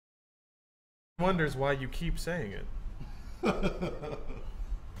wonders why you keep saying it.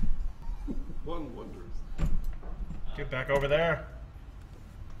 One wonders. Get back over there.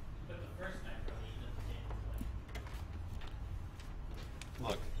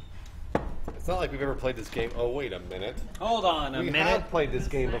 Look, it's not like we've ever played this game. Oh, wait a minute. Hold on a We minute. have played this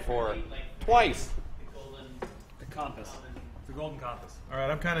game before. Twice. The compass. The golden compass. All right,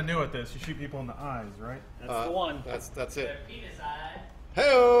 I'm kind of new at this. You shoot people in the eyes, right? That's the one. That's it.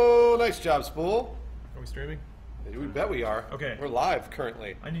 Hey-oh! Nice job, Spool. Are we streaming? We bet we are. Okay. We're live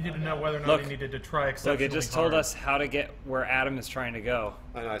currently. I needed to know whether or not Look. he needed to try Look, exceptionally it just told hard. us how to get where Adam is trying to go.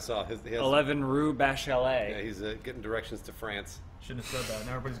 I know, I saw. He has, 11 Rue Bachelet. yeah, he's getting directions to France. Shouldn't have said that.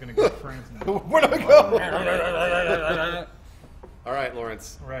 Now everybody's going to go to France. And... Where'd I go? All right,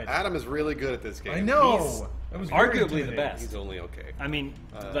 Lawrence. Right. Adam is really good at this game. I know. He's That was very arguably the intimidating. best. He's only okay. I mean,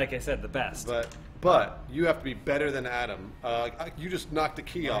 like I said, the best. But you have to be better than Adam. You just knocked the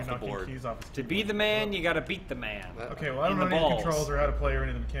key Oh, off you're the knocking board. keys off his To keyboard. be the man, you gotta beat the man. Okay, well I don't know in the any balls. controls or how to play or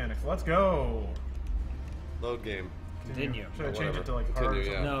any of the mechanics. Let's go. Load game. Continue. Should I change whatever. it to like hard or Continue,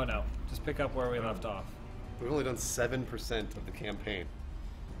 something? yeah. No. Just pick up where we left off. We've only done 7% of the campaign.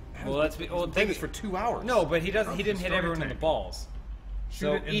 Well, let's be. Well, Played this for 2 hours. no, but he doesn't. He Oh, didn't hit starting everyone in the tank. balls. Shoot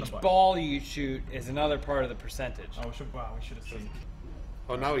So it in the each butt. ball you shoot is another part of the percentage. Oh, we should have seen.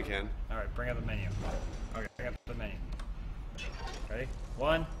 Oh, now we can. All right, bring up the menu. Okay. Bring up the menu. Ready?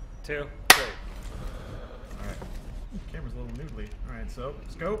 1, 2, 3. All right. Camera's a little noodly. All right, so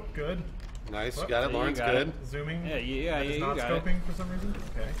scope, good. Nice. You What? got it, So you Lawrence. got Good. it. Zooming. Yeah, That is you not got it. scoping for some reason.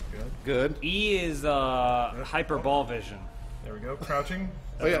 Okay, good. Good. E is hyper ball vision. There we go. Crouching.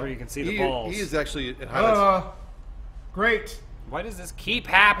 That's where you can see the balls. He is actually. It highlights. Great. Why does this keep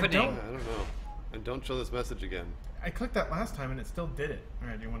happening? don't- I don't know. And don't show this message again. I clicked that last time and it still did it. All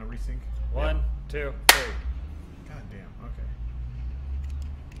right, do you want to resync? 1, 2, 3. God damn. Okay.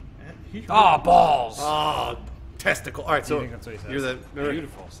 He Ah, balls. Oh, testicle. All right, so think that's what he says? you're the remember,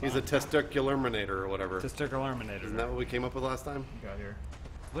 Beautiful, He's a testicularminator or whatever. Testicularminator. Isn't that what we came up with last time? got here.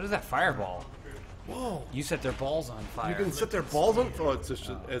 What is that fireball? Whoa! You set their balls on fire. You can set their balls on. Oh, it's just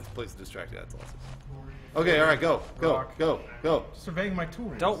it's a place to distract you. That's awesome. Okay, all right, go. Surveying my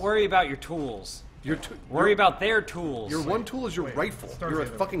tools. Don't worry about your tools. Your Worry about their tools. Your one tool is your wait, rifle. start You're a the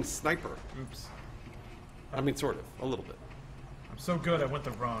other fucking sniper. Oops. I mean, sort of, a little bit. I'm so good I went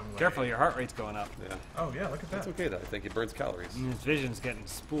the wrong way. Careful, your heart rate's going up. Yeah, Oh yeah, look at that. it's okay though. I think it burns calories. And his vision's getting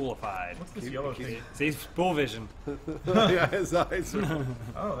spoolified. What's this yellow thing? See, spool vision. Yeah, his eyes.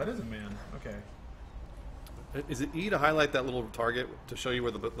 Oh, that is a man. Okay. Is it E to highlight that little target to show you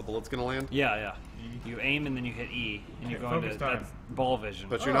where the bullet's gonna land? Yeah. You aim and then you hit E, and you Okay, go into focus time. that's ball vision.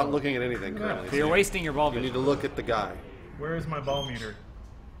 But you're not Oh, looking at anything look at that. currently. So you're wasting your ball You vision. need to look at the guy. Where is my ball meter?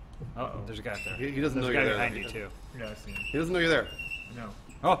 Oh, there's a guy up there. He doesn't There's know a guy you're there. behind you too. Yeah, I see him. He doesn't know you're there. No.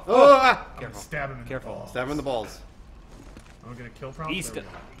 Oh, Oh! Ah! I'm gonna Careful. stab him in Careful. the balls. Stab him in the balls. I'm gonna kill prompt. East. There we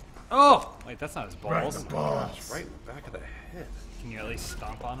go. Oh, wait, that's not his Right in balls. the balls. Right in the back of the head. Can you at least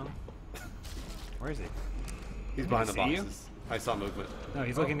stomp on him? Where is he? He's behind the see you? boxes. I saw movement. No,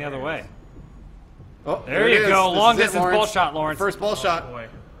 he's looking the other way. Oh, There it you is. go. This Long is it, distance ball shot, Lawrence. First ball shot. Boy.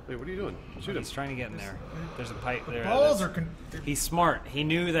 Wait, what are you doing? Shoot him. He's trying to get in there. There's a pipe there. Balls are. He's smart. He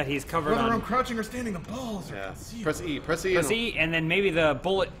knew that he's covered Whether I'm on. crouching or standing, the balls are Yeah. concealed. Press E. Press E. Press E, and then maybe the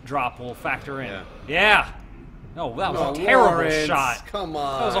bullet drop will factor in. Yeah. Yeah. No, that was No, a terrible Lawrence, shot. Come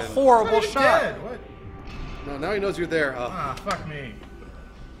on. That was a I'm not horrible even shot. dead. What? No, now he knows you're there. Ah, fuck me.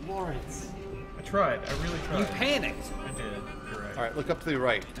 Lawrence. I tried. I really tried. You panicked. I did. You're right. All right, look up to the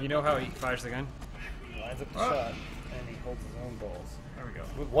right. You know how he fires the gun? He lines up the Ah. shot, and he holds his own balls. There we go.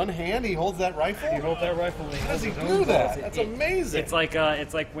 With one hand, he holds that rifle. He holds that rifle and he How holds does he his own do that? balls. That's amazing.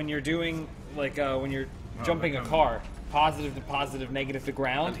 It's like when you're doing when you're jumping a they're car, positive to positive, negative to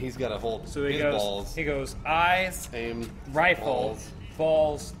ground. And he's got to hold So he his goes. balls, He goes eyes, aim, rifle, balls.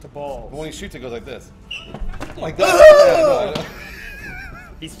 balls to balls. But when he shoots, it goes like this. Like that.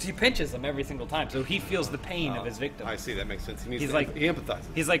 He pinches them every single time, so he feels the pain of his victim. I see. That makes sense. He needs He's to, like- he empathizes.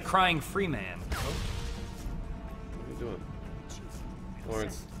 He's like crying free man. What are you doing,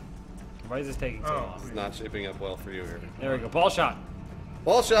 Lawrence? Why is this taking so Oh. long? It's not shaping up well for you here. There we go. Ball shot.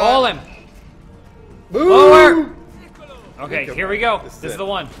 Ball shot. Ball him. Move. Lower. Okay, Think here we about go. it. This is This is it. the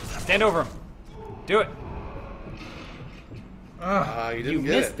one. Stand over him. Do it. Ah, you didn't You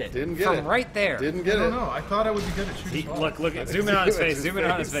get missed it. it. Didn't get From it. right there. Didn't I get don't it. know. I thought I would be good at shooting balls. Look at zoom in on his face. Zoom in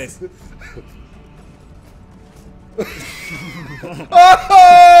on his face.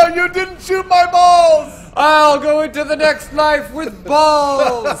 Oh, you didn't shoot my balls. I'll go into the next life with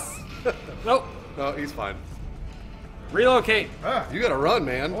balls. Nope. No, he's fine. Relocate. Ah, You gotta run,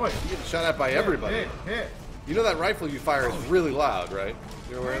 man. Boy. You get shot at by everybody. Hit. You know that rifle you fire is really loud, right?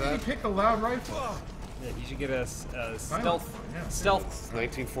 You're aware Why of did that? he pick a loud rifle? Yeah, you should get a stealth Yeah. stealth. It's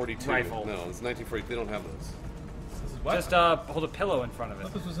 1942. Rifle. No, it's 1940. They don't have those. This is what? Just hold a pillow in front of I it.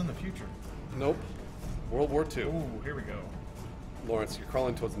 thought this was in the future. Nope. World War II. Ooh, here we go. Lawrence, you're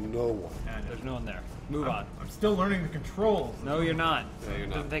crawling towards no one. And There's no one there. Move on. I'm still learning the controls. No, you're not. Yeah, you're It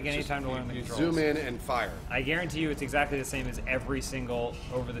not. doesn't take any Just- time to learn the you controls. zoom in and fire. I guarantee you, it's exactly the same as every single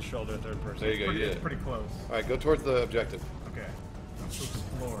over-the-shoulder third person. There you go. Pretty, You did it's it. pretty close. All right, go towards the objective. Okay. Let's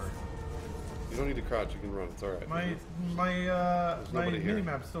explore. You don't need to crouch. You can run. It's all right. My nobody here. mini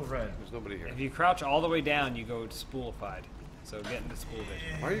map's still red. There's nobody here. If you crouch all the way down, you go spoolified. So get into spool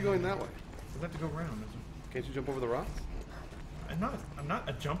vision. Why are you going that way? We have to go around. Can't you jump over the rocks? I'm not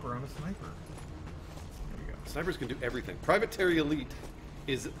a jumper. I'm a sniper. There we go. Snipers can do everything. Private Terry Elite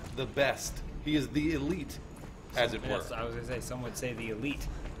is the best. He is the elite, as it were. Yes, I was gonna say some would say the elite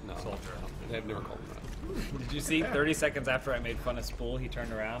No, soldier. I've never called him that. Did you see? 30 seconds after I made fun of Spool, he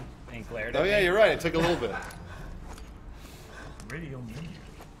turned around and glared Oh at yeah, me. you're right. It took a little bit. Radio menu.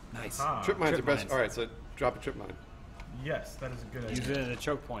 Nice. Ah, Trip mines Trip are best. mines. All right, so drop a trip mine. yes, that is a good Use idea. it in a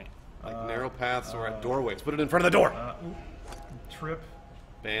choke point. Like narrow paths or at doorways. Put it in front of the door. Ooh, trip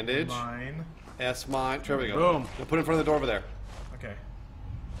Bandage. mine. S mine. There we go. Boom. Now put it in front of the door over there. Okay.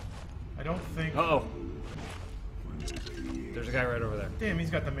 I don't think. Uh-oh. There's a guy right over there. Damn, he's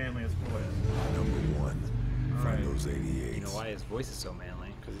got the manliest voice. Number one, find Alright. those 88s. You know why his voice is so manly?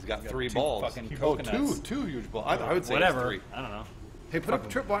 Because he's got He's got 3 two balls. fucking Oh, coconuts. two huge balls. I would say it's Whatever. 3. I don't know. Hey, put a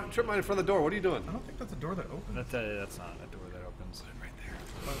trip mine in front of the door. What are you doing? I don't think that's a door that opens. That's not a door that opens. Right there.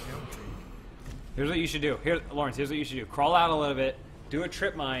 But geometry. Here's what you should do. Here, Lawrence. Here's what you should do. Crawl out a little bit. Do a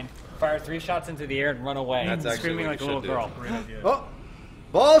trip mine. Fire 3 shots into the air and run away. That's actually screaming what like a you little should do. girl. Great idea. Oh,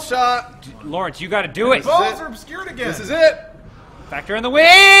 ball shot. Lawrence, you got to do it. Balls it. are obscured again. This is it. Factor in the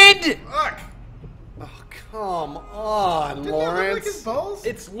wind. Fuck. Oh, come on, Didn't that look like Lawrence. his balls?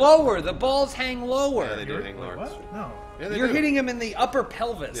 It's lower. The balls hang lower. Yeah, they do hang Wait, lower. what? No. Yeah, they You're do. hitting him in the upper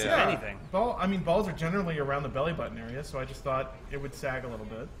pelvis, if Yeah. anything. Balls are generally around the belly button area, so I just thought it would sag a little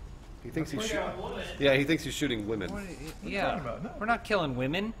bit. He thinks he's shooting. Yeah, he thinks he's shooting women. Yeah. talking about? No. We're not killing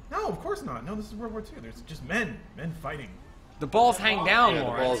women. No, of course not. No, this is World War II. There's just men fighting. The balls hang down, Yeah, the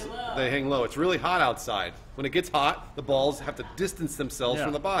Lawrence. balls, they hang low. It's really hot outside. When it gets hot, the balls have to distance themselves Yeah.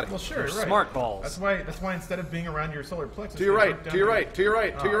 from the body. Well, sure, They're right. smart balls. That's why instead of being around your solar plexus, To your they right, look down to your at right, to your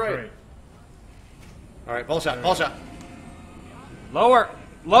right, to Oh, your right. great. All right, ball shot, ball shot. Lower.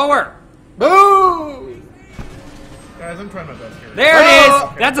 Lower. Boom! Guys, I'm trying my best here. There it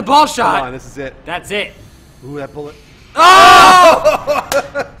Oh! is. That's a ball Come shot. on, this is it. That's it. Ooh, that bullet.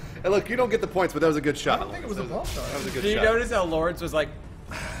 Oh! Hey, look, you don't get the points, but that was a good shot. I don't think it was a ball shot. That was a good Did you shot. notice how Lawrence was like,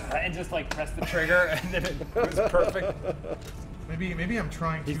 and just like pressed the trigger, and then it was perfect? Maybe I'm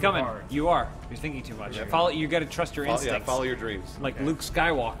trying He's too coming. hard. You are. You're thinking too much. Yeah. Follow. You got to trust your Yeah, instincts. follow your dreams. Like Luke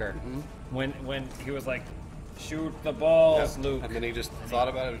Skywalker, when he was like, shoot the balls, Yeah. Luke. And then he just thought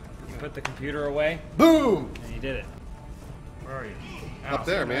about it. He put the computer away, Boom! and he did it. Where are you? Up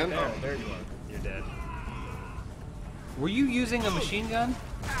there, man. Oh, there you are. You're dead. Were you using a machine gun?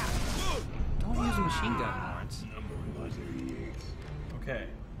 Don't use a machine gun, Lawrence. Okay.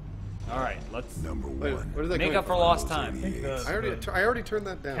 All right, let's Number Wait, one, where did that make go? up for lost I time. think the, I already turned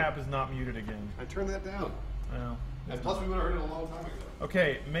that the down. cap is not muted again. I turned that down. Well, And plus, we would have heard it a long time ago.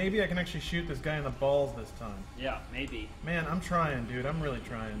 okay, maybe I can actually shoot this guy in the balls this time. Yeah, maybe. Man, I'm trying, dude. I'm really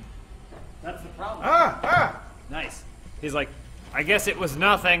trying. That's the problem. Ah! Nice. He's like, I guess it was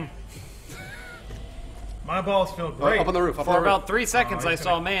nothing. My balls feel great. Up on the roof. Up For on the about roof. 3 seconds, Oh, I he's saw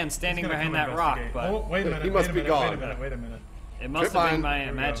a gonna- man He's standing gonna behind come that rock, investigate. but Oh, wait a minute. He wait must a be minute, gone. Wait a minute. it must Trip have been mine. my Here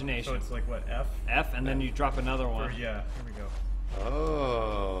we go. imagination. So it's like what, F? F, and then you drop another Or, one. yeah, here we go.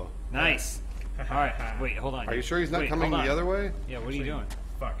 Oh. Nice. All right, wait, hold on. Are you sure he's not Wait, coming hold the on. other way? Yeah, what are you doing?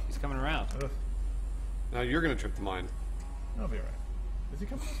 Fuck. He's coming around. Ugh. Now you're going to trip the mine. I'll be alright. Is he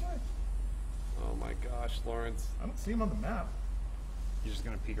coming this way? Oh my gosh, Lawrence. I don't see him on the map. You're just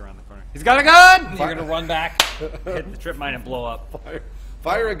gonna peek around the corner. He's got a gun! You're gonna run back, hit the trip mine, and blow up.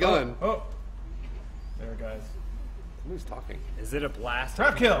 Fire a gun. Oh! There, guys. Who's talking? Is it a blast?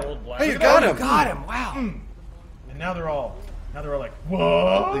 Trap kill! Controlled blast? Hey, you got him! Got him! Wow. And now they're all like,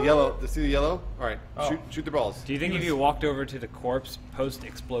 whoa! The yellow. See the yellow? All right. Oh. Shoot the balls. Do you think if you walked over to the corpse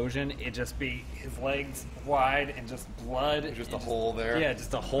post-explosion, it'd just be his legs wide and just blood? Just and a hole there. Yeah,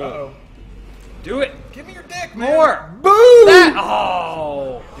 just a hole. Uh-oh. Do it! Give me your dick, man! More! Boom! That!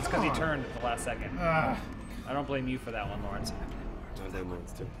 Oh! It's because he on. turned at the last second. Ah, I don't blame you for that one, Lawrence.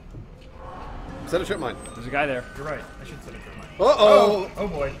 Set a trip mine. There's a guy there. you're right. I should set a trip mine. Uh-oh. Oh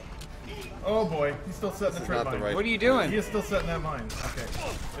boy. Oh boy. He's still setting the is trip not the mine. right- What are you He doing? is still setting that mine. Okay.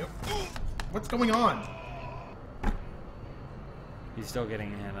 Yep. What's going on? He's still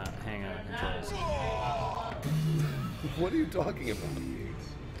getting hang on controls. What are you talking about?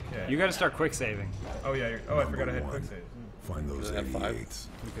 Okay. You got to start quick saving. Oh yeah. Oh, I forgot I had quick save. Find those Does it have 88s.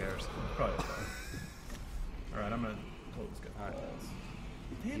 Who cares? Probably. All right, I'm gonna hold this guy. All right.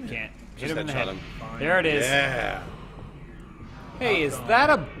 Damn it. Can't hit Just him in the headshot head. him. Fine. There it is. Yeah. Hey, is that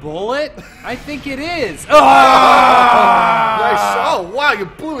a bullet? I think it is. Nice. Ah! Oh wow, you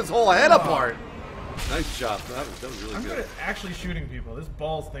blew his whole head apart. Nice job. That was really I'm good. good at actually shooting people. This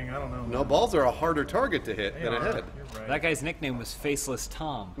balls thing, I don't know. No, balls are a harder target to hit They than a are. head. You're right. That guy's nickname was Faceless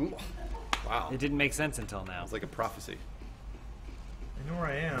Tom. Ooh. Wow. It didn't make sense until now. It's like a prophecy. I know where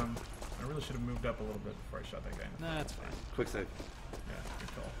I am. I really should have moved up a little bit before I shot that guy. No, that's fine. Quick save. Yeah,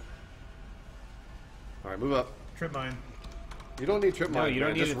 good call. All right, move up. Trip mine. You don't need trip No, mine. you don't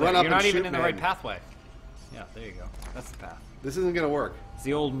man. need Just it. run There. up You're and not even shoot in the right men. pathway. Yeah, there you go. That's the path. This isn't gonna work. It's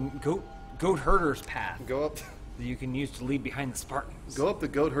the old goat herder's path Go up. that you can use to lead behind the Spartans. Go up the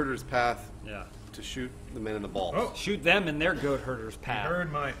goat herder's path Yeah. to shoot the men in the balls. Oh, Shoot them in their goat herder's you path.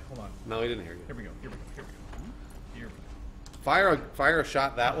 heard my. Hold on. No, he didn't hear you. Here we go. Here we go. Here we go. Here we Fire a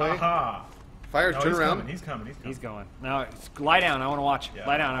shot that go. way. Aha! Fire, No, turn he's around. coming. He's coming. He's coming. He's going. Now, lie down. I want to watch. Yeah.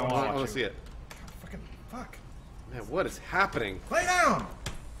 Lie down. I I want I to want watch. to see it. Fucking fuck. Man, what is happening? Lay down.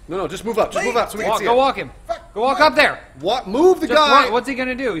 No, just move up. Just move up so we can Walk, see go it. walk him. Fuck. Go walk up there. What? Move the Just guy. run. What's he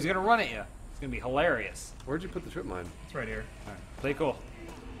gonna do? He's gonna run at you. It's gonna be hilarious. Where'd you put the trip mine? It's right here. All right, play cool.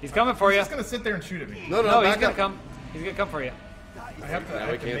 He's coming for He's you. just gonna sit there and shoot at me. No, No, he's back gonna up. come. He's gonna come for you. I have to, Now I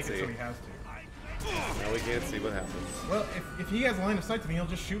we have to can't make see. it so he has to. Now we can't see what happens. Well, if he has line of sight to me, he'll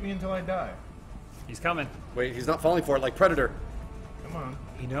just shoot me until I die. He's coming. Wait, he's not falling for it like Predator. Come on.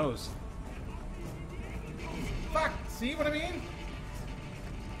 He knows. Fuck! See what I mean?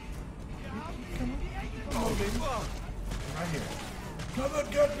 Come on, baby. Right here. Come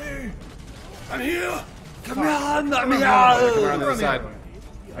and get me! I'm here. Come on, let Come me around out. the We're other on the side. other way.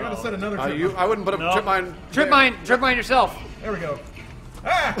 I gotta set another trip. I wouldn't put a No. trip mine. Trip mine yourself. There we go.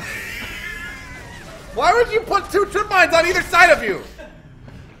 Ah! Why would you put two trip mines on either side of you?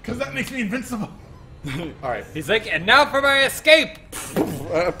 Because that makes me invincible. All right, He's like, and now for my escape.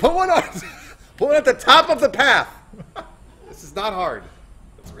 put one on. Put one at the top of the path. This is not hard.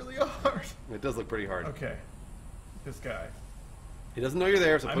 It's really hard. It does look pretty hard. Okay. This guy. He doesn't know you're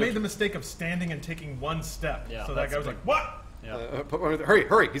there, so I put made the mistake of standing and taking one step. Yeah, so that that's guy was big. like, what? Yeah. put one.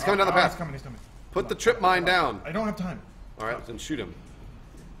 Hurry! He's coming down the He's path. coming, he's coming. Put the trip mine down. I don't have time. All right, then shoot him.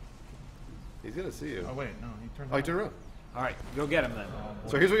 He's gonna see you. Oh, wait, no, he turned Oh, you turn around. All right, go get him then.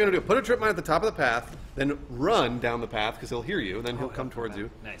 So here's what you're gonna do: put a trip mine at the top of the path, then run down the path because he'll hear you, and then he'll come towards you.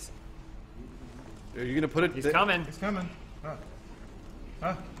 Nice. Are you gonna put it? He's coming. He's coming. Huh.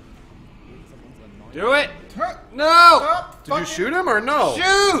 Huh? Do it. Huh? No. Stop Did you fucking- shoot him or no?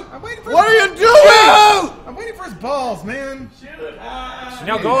 Shoot. I'm waiting for What are his- you doing? I'm waiting for his balls, man.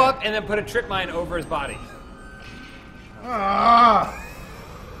 Now go up and then put a trip mine over his body. Ah!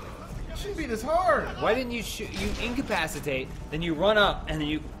 It shouldn't be this hard. Why didn't you shoot? You incapacitate, then you run up, and then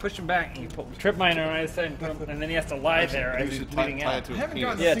you push him back, and you put the trip mine on his side, and, put him, and then he has to lie there as he's bleeding out. to I haven't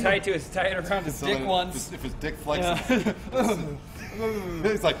gotten Yeah, single- tie it around his dick once. If his dick flexes,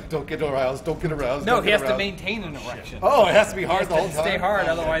 he's like, "Don't get aroused. Don't get aroused." No, don't he get has to aroused." maintain an erection. Oh, it has to be He hard has the whole to time. stay hard,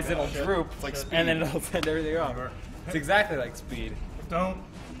 otherwise it'll droop, like speed. and then it'll send everything off. It's exactly like speed. Don't.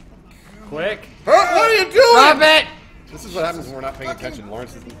 Quick. What are you doing? Drop it! This is what happens when we're not paying attention.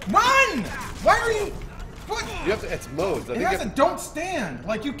 Lawrence is. Run! Why are you? What? You have to. It's modes. I It think, has you a have don't stand.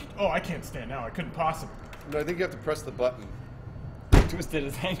 Like you. Oh, I can't stand now. I couldn't possibly. no, I think you have to press the button. Twisted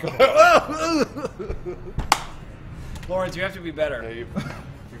his ankle. Lawrence, you have to be Yeah, better. you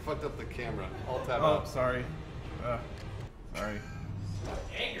fucked up the camera. All tab Oh, up. sorry. Sorry.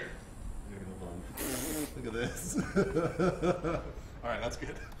 Anger. Look at this. All right, that's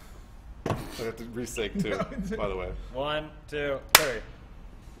good. I have to resake too. By the way. 1, 2, 3.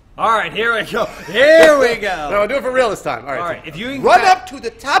 All right, here we go. Here we No, go. I'll do it for real this time. All right. All so right, if you run up to the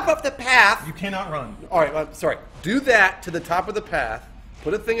top of the path. You cannot run. All right, sorry. Do that to the top of the path.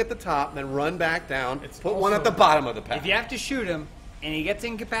 Put a thing at the top, then run back down. It's Put one at also- the bottom of the path. If you have to shoot him and he gets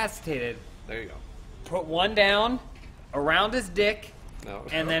incapacitated, There you go. put one down around his dick No.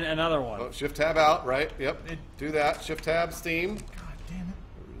 and then another one. Oh, shift tab out, right? Yep. Do that. Shift tab, steam. God damn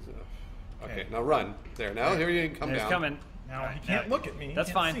it. Okay, now run. There. Now here you can come He's down. coming. Now he can't look at me. He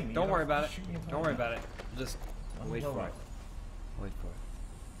That's can't see fine. me. Don't He'll worry about it. shoot me until Don't I worry die. about it. Just wait for it. Wait for it.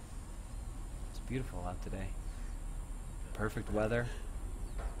 It's beautiful out today. Perfect weather.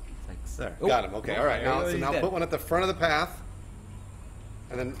 It's like There. Oh, Got him. Okay. All right. there you Now, go, so he's now dead. put one at the front of the path,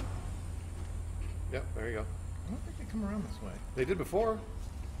 and then. Yep. There you go. I don't think they come around this way. They did before.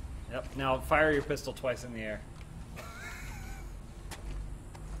 Yep. Now fire your pistol twice in the air.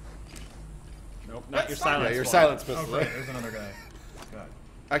 Nope, not your That's silence. Yeah, your one. silence Oh, pistol. great. There's another guy. God.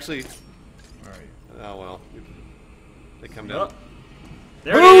 Actually, All right. oh well. They come Oh, down.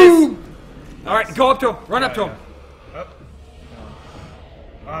 there it is. All right, go up to him. Run up to him. Up.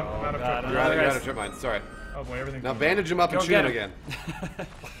 I'm out of God, trouble. You're out of trip mine. Sorry. Oh boy, everything's Now moving. bandage him up and Go shoot get him him. again.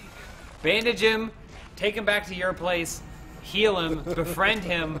 Bandage him, take him back to your place, heal him, befriend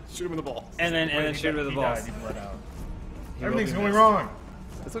him, Shoot him in the balls. and then Wait, shoot him with the he balls. died. He bled out. He Everything's will be going missed. wrong.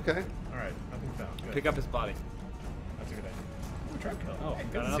 It's okay. All right, nothing's down. Good. Pick up his body. That's a good idea. Ooh, trap kill. Oh, Hey,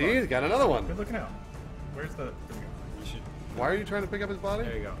 got good. another See, he's got another one. Good looking out. Where's the? There we go. You should, Why are you trying to pick up his body?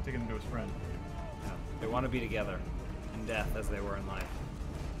 there you go. Taking him to his friend. Yeah. They want to be together in death as they were in life.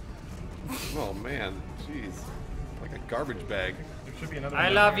 Oh man, jeez, like a garbage bag. There should be another. I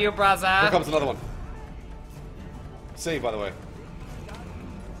one love here. you, brother. Here comes another one. Save, by the way.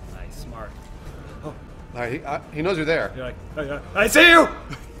 Nice, smart. All right, he knows you're there. You're like, I see you.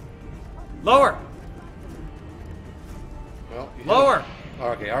 Lower, Well, you hit lower. him. Oh,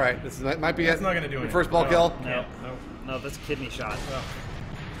 okay, all right. This is, might be That's it. not gonna do Your anything. first ball No, kill. No. No. No, that's kidney shot. Oh.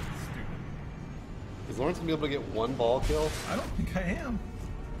 Stupid. Is Lawrence gonna be able to get one ball kill? I don't think I am.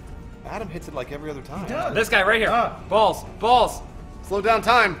 Adam hits it like every other time. does. This guy right here. Ah. Balls, balls. Slow down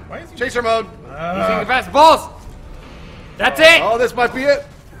time. Why is he- Chaser mode. Think fast. Balls. That's it. Oh, this might be it.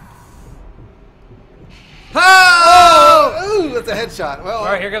 Oh! Ooh, that's a headshot. Well, All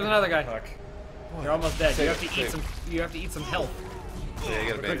right, here comes another guy. Fuck. You're almost dead. Save You it, have to save eat it. some. You have to eat some health. yeah, you got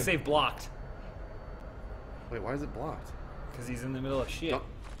a Quick bandage. save blocked Wait, why is it blocked? because he's in the middle of shit. Oh.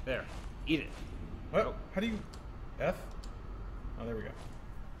 There, eat it. What? How do you? F? Oh, there we go.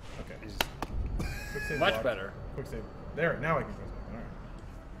 Okay. Quick save Much blocked. better. Quick save. There. Now I can go.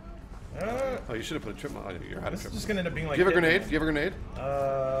 All right. Oh, you should have put a trip. Oh, you're out of This is trip. just gonna end up being like. Do you have a Hitman. grenade? Do you have a grenade?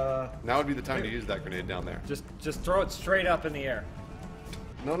 Uh. Now would be the time to use that grenade down there. Just throw it straight up in the air.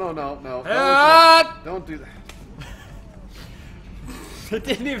 No. Ah! Don't do that. It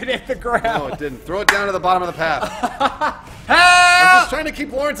didn't even hit the ground. No, it didn't. Throw it down to the bottom of the path. I'm Help! just trying to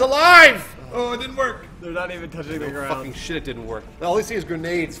keep Lawrence alive. Oh, it didn't work. They're not even touching the No ground. fucking shit, it didn't work. All I see is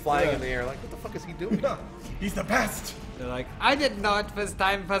grenades flying in the air. Like, what the fuck is he doing? He's the best. They're like, I didn't know it was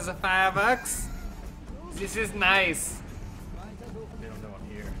time for the fireworks. This is nice. They don't know I'm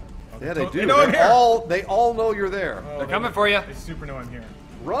here. Oh, Yeah, they do. They know I'm here. They all know you're there. Oh, They're coming for you. They super know I'm here.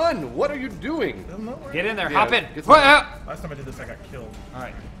 Run! What are you doing? They'll know where Get in there. Yeah, Hop in. get some- Last time I did this, I got killed. All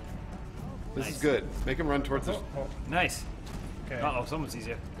right. This Nice. is good. Make him run towards the. Oh, Nice. okay. Uh oh, someone sees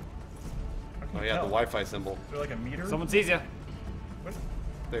you. How can Oh you yeah, the tell? Wi-Fi symbol. Is there like a meter? Someone sees you. What?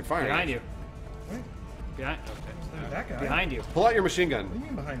 They're firing. Behind you. Wait, Behind. there's that guy. Behind you. Pull out your machine What do you gun.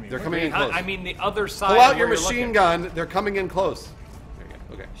 mean behind me? They're What? coming in close. I mean the other side. Pull out of your where you're machine looking. gun. They're coming in close. There you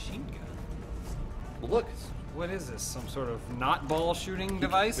go. Okay. Machine gun. Look. What is this? Some sort of not ball shooting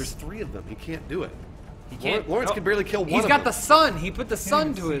device? There's 3 of them. He can't do it. He can't. Lawrence oh, can barely kill one He's of got them. the sun. He put the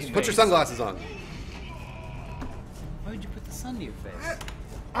sun even to his see face. Put your sunglasses on. Why would you put the sun to your face?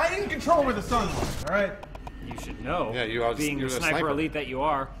 I didn't control where the sun was. All right. You should know. Yeah, you are- being you're the a sniper sniper. elite that you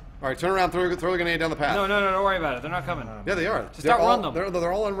are. All right, turn around. Throw the grenade down the path. No, don't worry about it. They're not coming. Yeah, they are. Just They're outrun all, them.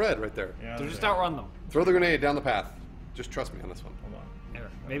 They're all on red right there. Yeah. So there just they are. outrun them. Throw the grenade down the path. Just trust me on this one. Hold on. Here,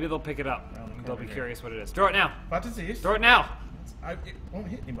 maybe they'll pick it up. Around the They'll corner be here. curious what it is. Throw it now. About to see. Throw it now. It won't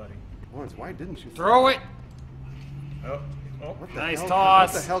hit anybody. Lawrence, why didn't you Throw it. Oh. Oh. What the Nice hell-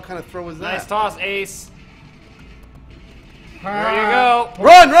 toss. What the hell kind of throw was that? Nice toss, Ace. There Ah. you go.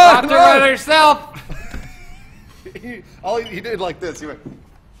 Run, Have run, to run run! yourself. He did like this. He went.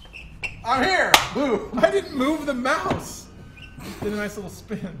 I'm here. Boo. I didn't move the mouse. Just did a nice little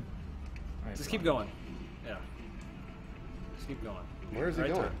spin. All right, Just keep going. Yeah. Just keep going. Where is he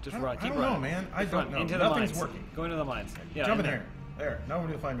Right going? turn. Just I run. don't Keep know, running. man. I Keep don't running. know. Into the Nothing's mines. working. Go into the mines. Yeah. Jump in there. here. There.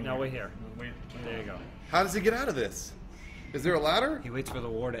 Nobody will find me. Now wait here. Wait. There you go. How does he get out of this? Is there a ladder? He waits for the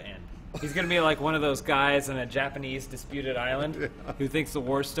war to end. He's gonna be like one of those guys on a Japanese disputed island who thinks the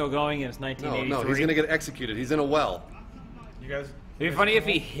war's still going and it's No, 1983. no. He's gonna get executed. He's in a well. You guys. It'd be funny if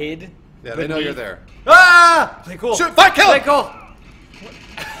he hid. Yeah, they know you're there. Ah! Play cool. Shoot! Fire! Kill Play him! cool.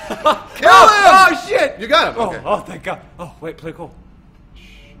 Kill him! Oh shit! You got him. Oh, Okay. oh, thank God. Oh, wait, play cool.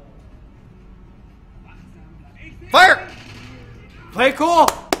 Fire! Play cool.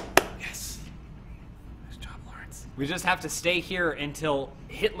 Yes. Nice job, Lawrence. We just have to stay here until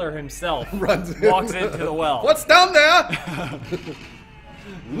Hitler himself Runs in. walks into the well. What's down there?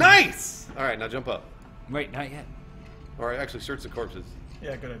 Nice. All right, now jump up. Wait, not yet. All right, actually search the corpses.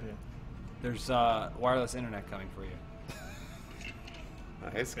 Yeah, good idea. There's wireless internet coming for you.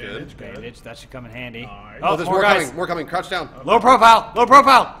 Nice, Bandage. good. Good. Bandage, that should come in handy. Nice. Oh, There's more guys. coming. More coming. Crouch down. Low profile. Low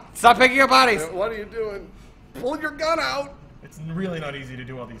profile. Stop picking your bodies. What are you doing? Pull your gun out. It's really not easy to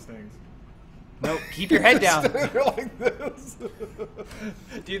do all these things. No, keep your head down. You're like this.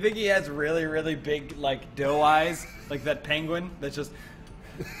 Do you think he has really, really big, like, doe eyes? Like that penguin that's just...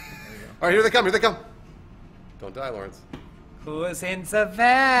 All right, here they come. Here they come. Don't die, Lawrence. Who's in Seville?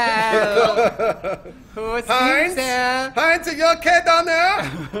 Who's Heinz? there? Heinz, are you okay down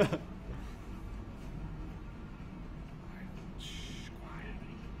there?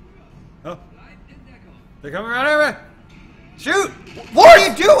 Oh. They're coming right over. Shoot! What are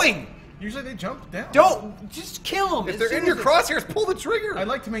you doing? Usually they jump down. Don't just kill them. If they're in your crosshairs, pull the trigger. I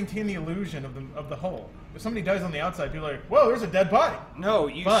like to maintain the illusion of the hole. If somebody dies on the outside, people are like, "Whoa, there's a dead body." No,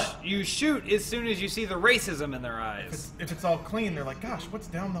 you But- you shoot as soon as you see the racism in their eyes. If it's all clean, they're like, "Gosh, what's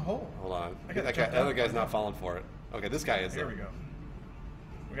down the hole?" Hold on. I gotta That jump guy, the other down. guy's not falling for it. Okay, this guy is. Here we go.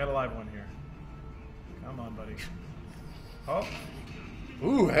 We got a live one here. Come on, buddy. Oh,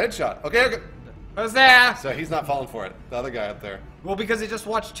 Ooh, headshot. Okay, okay. Who's there? So he's not falling for it. The other guy up there. Well, because he just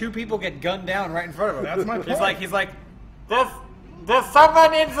watched two people get gunned down right in front of him. that's my point. He's like, there's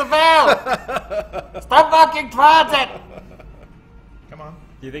someone in Seville. Stop walking towards it. come on.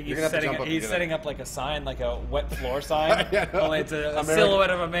 Do you think You're he's gonna have to setting jump up and he's get setting up like a sign, like a wet floor sign? Yeah, I know. Only it's a American- silhouette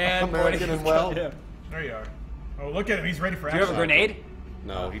of a man. American pointing- and well. Yeah. There you are. Oh, look at him. He's ready for Do you action. have a grenade?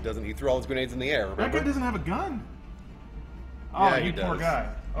 No, he doesn't. He threw all his grenades in the air. That Remember? guy doesn't have a gun. Oh, Yeah, you he poor does. guy.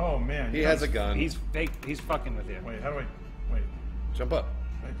 Oh man. He has a gun. He's fake. He's fucking with you. Wait, how do I? Wait. Jump up.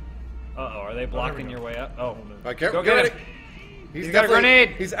 wait. Uh oh, are they blocking your way up? Oh, Hold on. All right, careful. Go get ready. him. He's He's got a definitely- grenade.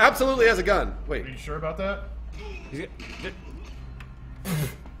 He's absolutely has a gun. Wait. Are you sure about that? He's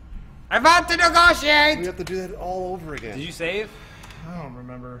I want to We negotiate. have to do that all over again. Did you save? I don't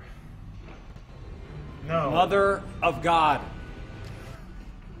remember. No. Mother of God,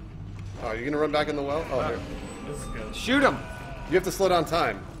 Oh, are you gonna run back in the well? Oh, here. This is good. shoot him. You have to slow down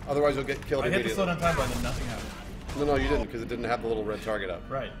time. Otherwise, you'll get killed I hit the immediately. slow down time button and nothing happened. No, you didn't, because it didn't have the little red target up.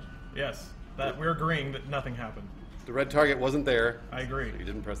 Right. Yes. That we're agreeing that nothing happened. The red target wasn't there. I agree. You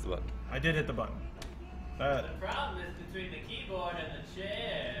didn't press the button. I did hit the button. That. The problem is between the keyboard and the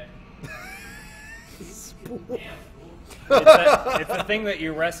chair. It's a thing that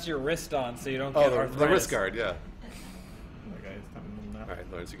you rest your wrist on so you don't Oh, get the arthritis. wrist guard, yeah. Oh my God, it's time to move now. All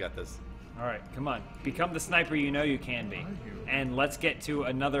right, Lawrence, you got this. All right, come on. Become the sniper you know you can be. Are you? And let's get to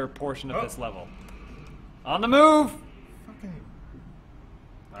another portion of Oh. this level. On the move! Fucking.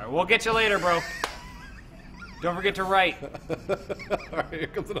 All right, we'll get you later, bro. Don't forget to write. All right, here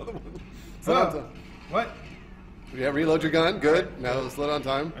comes another one. Slow down Oh. time. What? Yeah, reload your gun. Good. Now slow down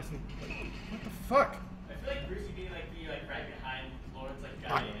time. I said, what the fuck? I feel like Brucey being like be like right behind Lawrence, like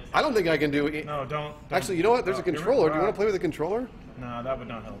guiding his. I don't think I can do it. No, don't. Actually, you know what? There's a here we- controller. Do you want to play with a controller? No, that would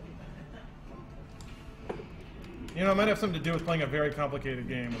not help. You know, it might have something to do with playing a very complicated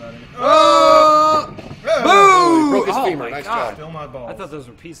game without any. Oh! Oh, he broke his Oh femur. my Nice God. job. Still not balls. I thought those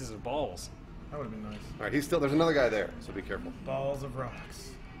were pieces of balls. That would have been nice. All right, he's still. There's another guy there, so be careful. Balls of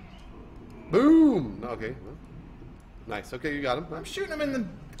rocks. Boom. Okay. Well, nice. Okay, you got him. I'm shooting him in the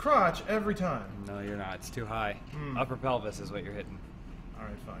crotch every time. No, you're not. It's too high. Upper pelvis is what you're hitting. All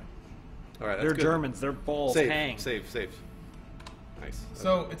right, fine. All right, that's They're good. Germans. Their balls Save. hang. Save. Nice.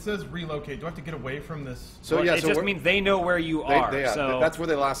 So it says relocate. Do I have to get away from this? So Well, yeah, it so just we're- means they know where you they, are. they, so that's where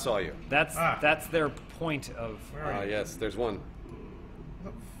they last saw you. that's their point of. Where are you? Yes, there's one.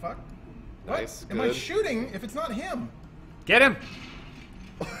 What the fuck? What? Nice, Am I good. shooting if it's not him? Get him!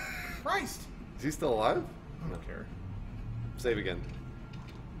 Christ! Is he still alive? I don't care. Save again.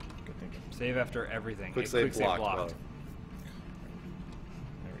 Good thinking. Save after everything. Quick It save blocked.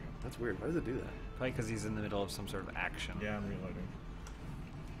 There we go. That's weird. Why does it do that? Probably because he's in the middle of some sort of action. Yeah, I'm reloading.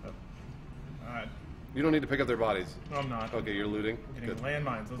 Oh. All right. You don't need to pick up their bodies. No, I'm not. Okay, you're looting. I'm getting Good.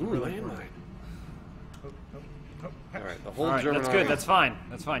 landmines. Those are Ooh, really landmine. important. Oh, oh, oh. All right, the whole All right, German that's good. army. That's fine.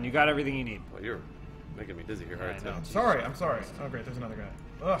 That's fine. You got everything you need. Well, you're making me dizzy here. All I right, know. so I'm sorry. I'm sorry. Oh, great. There's another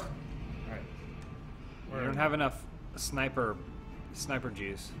guy. Ugh. All right. You don't have enough sniper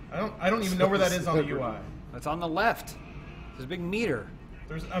juice. I don't even know where that is on the UI. It's on the left. There's a big meter.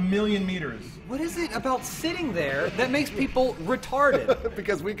 There's a million meters. What is it about sitting there that makes people retarded?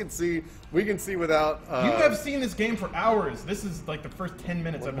 because we can see without. You have seen this game for hours. This is like the first 10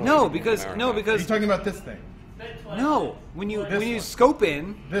 minutes I've been No, playing. because Hour no, and a half. He's because talking about this thing. no. When you This one. scope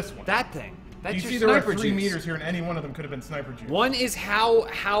in This one. that thing, that's You your see there are sniper 3 juice. meters here, and any one of them could have been sniper juice. One is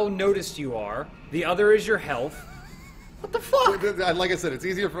how noticed you are. The other is your health. What the fuck? Like I said, it's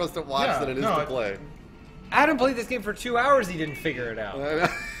easier for us to watch Yeah, than it is no, to it- play. Adam played this game for 2 hours. He didn't figure it out.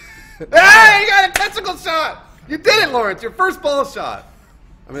 Hey, you got a testicle shot! You did it, Lawrence. Your first ball shot.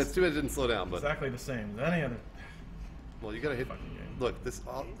 I mean, it's too bad it didn't slow down, but Exactly the same as any other. well, you gotta hit. Fucking game. Look, this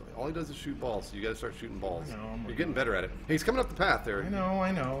all he does is shoot balls. So you gotta start shooting balls. I know, I'm You're working getting better at it. Hey, he's coming up the path there.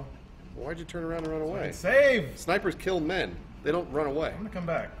 I know. Why'd you turn around and run away? Save! Snipers kill men. They don't run away. I'm gonna come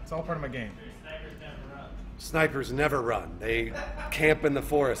back. It's all part of my game. Snipers never run. Snipers never run. They camp in the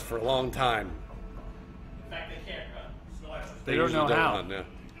forest for a long time. In fact, they can't run. They don't usually know how. run, yeah.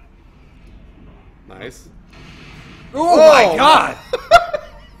 Nice. Oh Whoa! my god!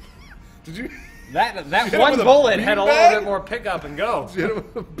 Did you? That hit him one with a bullet had a little beanbag? bit more pickup and go. Did you hit him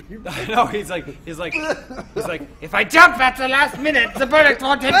with a beanbag? I know, he's like, if I jump at the last minute, the bullet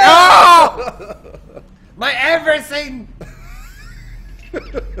won't hit. No! My everything!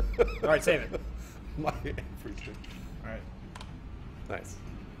 Alright, save it. My everything. Alright. Nice.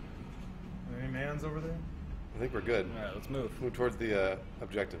 Are there any mans over there? I think we're good. Alright, let's move. Move towards the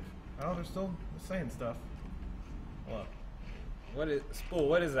objective. Oh, they're still saying stuff. Hello. What is Spool?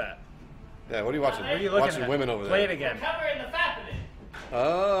 What is that? Yeah, what are you watching? What are you looking watching at? women over Play there. it again. Covering the fappening.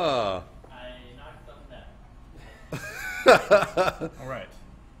 Oh. I knocked something down. Alright.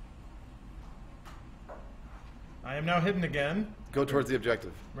 I am now hidden again. Go towards the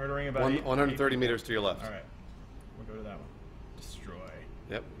objective. Murdering about 130 meters to your left. Alright. We'll go to that one. Destroy.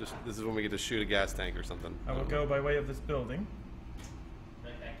 Yep. This is when we get to shoot a gas tank or something. I will go by way of this building.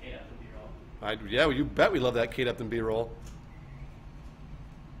 Like that kid up the B-roll. Yeah, well, you bet we love that Kate Upton B-roll.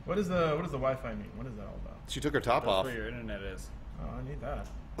 What does the Wi-Fi mean? What is that all about? She took her top That's off. where your internet is. Oh, I need that.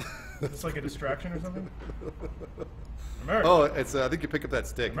 Is this like a distraction or something? America. Oh, it's. I think you pick up that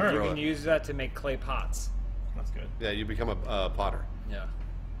stick. And America. throw You can it. use that to make clay pots. That's good. Yeah, you become a potter. Yeah.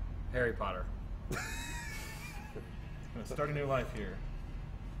 Harry Potter. I'm gonna start a new life here.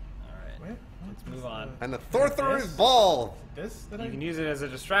 Alright. Wait, Let's move on. And the Thorthor's ball. This that You I can use it as a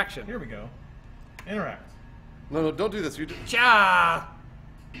distraction. Here we go. Interact. No, don't do this. You Cha!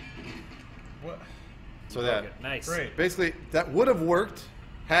 What? so that Okay, nice. Great. basically that would have worked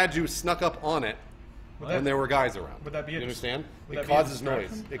had you snuck up on it Would when that- there were guys around. would that be you a- understand? would It that be a causes noise.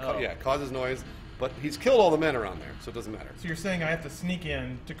 distraction? Yeah, it causes noise. But he's killed all the men around there, so it doesn't matter. So you're saying I have to sneak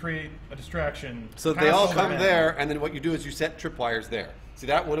in to create a distraction? So past they all the come men. there, and then what you do is you set tripwires there. See,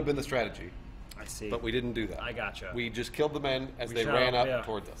 that would have been the strategy, I see. but we didn't do that. I gotcha. We just killed the men as We they shot ran him, up yeah.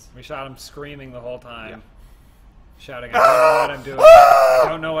 towards us. We shot him screaming the whole time. Yeah. Shouting, I don't know what I'm doing.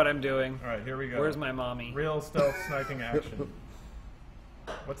 Don't know what I'm doing. All right, here we go. Where's my mommy? Real stealth sniping action.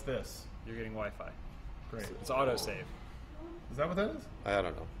 What's this? You're getting Wi-Fi. Great. It's autosave. Is that what that is? I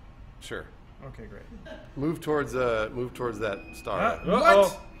don't know. Sure. Okay, great. Move towards that star. Uh-oh.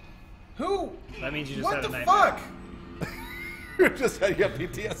 What? Who? That means you just What had the a nightmare. fuck? Just had you got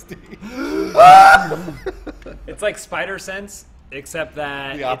PTSD. It's like Spider Sense, except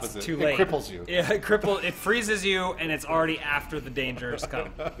that The opposite. it's too It late. cripples you. Yeah, it freezes you, and it's already after the dangers come.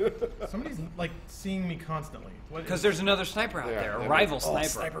 Somebody's like seeing me constantly. What? Because there's another sniper out there, a rival sniper.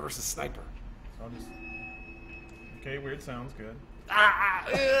 Sniper versus sniper. I'll just. Okay, weird sounds good.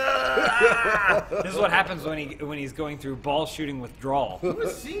 This is what happens when he's going through ball shooting withdrawal. Who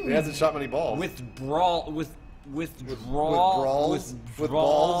is seeing He me? hasn't shot many balls. Withdrawal. with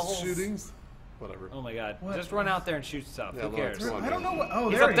balls shootings. Whatever. Oh my god. What? Just run out there and shoot stuff. Yeah, Who well, cares? come on. I don't know what. Oh,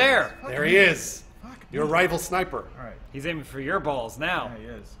 He's there up he there. Is. Fuck There me. he is. Fuck Your me. rival sniper. All right. He's aiming for your balls now. Yeah, he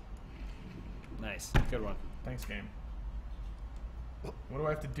is. Nice. Good one. Thanks, game. What do I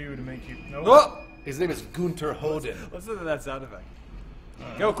have to do to make you? No. Whoa! His name is Gunter Hoden. Listen to that sound effect.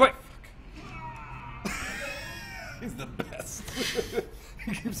 Go quick! He's the best.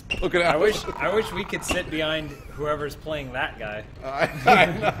 He keeps poking out. I wish we could sit behind whoever's playing that guy. I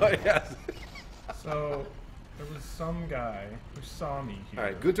know. Yes. So there was some guy who saw me here. All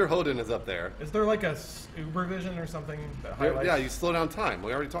right, Gunter Hoden is up there. Is there like a Uber vision or something that highlights? Yeah, you slow down time.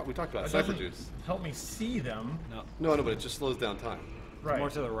 We talked about That Cypher doesn't Juice. help me see them. No, No, but it just slows down time. Right. more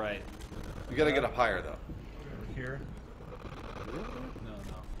to the right. You got to get up higher though. Over here. No.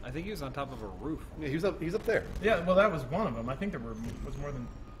 I think he was on top of a roof. Yeah, he's up there. Yeah, well, that was one of them. I think there was more than.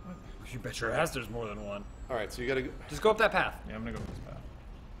 What? You bet your ass there's more than one. All right, so you got to Just go up that path. Yeah, I'm gonna go this path.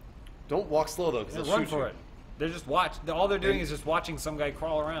 don't walk slow though, because Just they'll run shoot for you. it. They're just all they're doing They- is just watching some guy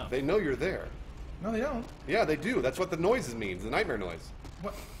crawl around. They know you're there. No, they don't. Yeah, they do. That's what the noises means. The nightmare noise.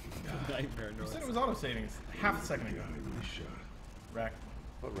 What? Nightmare You noise. said it was auto saving half a second ago. Rack.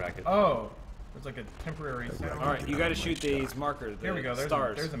 What racket? Oh, there's like a temporary sound. All right, you got to shoot these markers. Here we go. There's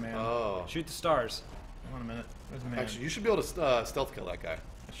stars. there's a man. Oh. Shoot the stars. Hold on a minute. There's a man. Actually, you should be able to stealth kill that guy.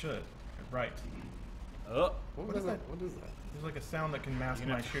 I should. Right. Oh, What is that? What is that? There's like a sound that can mask you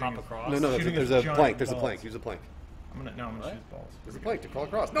my have to shooting. hop his- across. No, Shooting there's his a giant plank. There's a balls. plank. Use a plank. I'm gonna What? shoot balls. There's a plank to crawl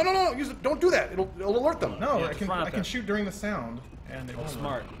across. No, use it. Don't do that. It'll alert them. No, Yeah, I just can run up I can there. shoot during the sound and it Oh, won't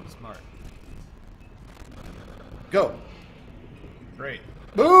smart. work. Smart. Go. Great.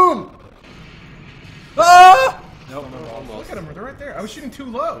 Boom. Ah! Nope. Look at them. They're right there. I was shooting too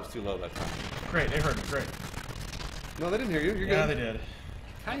low. It was too low that time. Great. They heard me. Great. No, they didn't hear you. You're Yeah, good. they did.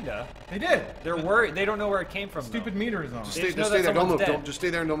 Kinda. They did. They're worried. They don't know where it came from. Stupid though. meter is on. Just They stay, just know just stay that there. Don't move. someone's dead. Don't just stay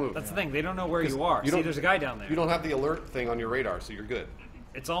there and don't move. That's the thing. They don't know where you are. you See, don't- there's a guy down there. You don't have the alert thing on your radar, so you're good.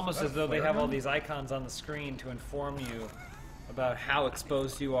 It's almost That's as though they flare have all gun? these icons on the screen to inform you about how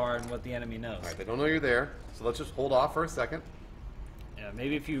exposed you are and what the enemy knows. All right, they don't know you're there, so let's just hold off for a second. Yeah,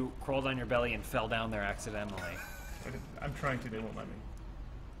 maybe if you crawled on your belly and fell down there accidentally. I'm trying to. They won't let me.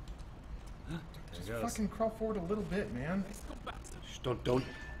 Just There it goes. fucking crawl forward a little bit, man. Shh, don't.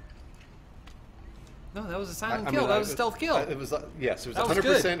 No, that was a silent I kill. mean, that was a stealth kill. It was yes, it was That was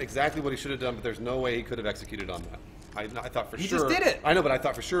 100% exactly what he should have done, but there's no way he could have executed on that. I thought for He sure. just did it. I know, but I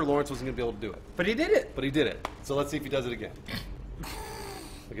thought for sure Lawrence wasn't going to be able to do it. But he did it. But he did it. So let's see if he does it again.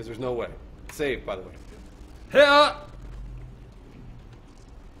 Because there's no way. Save, by the way. Yeah.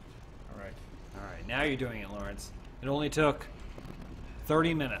 All right. All right, now you're doing it, Lawrence. It only took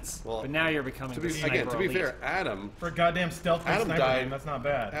 30 minutes, Well, but now you're becoming To the be, sniper again, to be elite. fair, Adam For a goddamn stealth Adam sniper died- game, that's not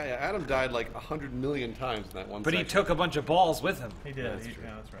bad. Adam died like 100 million times in that one But he section. took a bunch of balls with him. He did. That's true.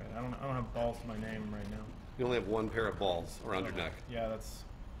 Yeah, that's right. I don't have balls to my name right now. You only have one pair of balls around your neck. Yeah, that's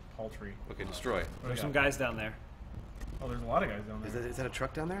paltry. Okay, destroy. What do There's we some got? guys down there. Oh, there's a lot of guys down there. Is that a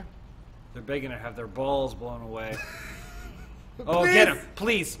truck down there? They're begging to have their balls blown away. Oh, get him.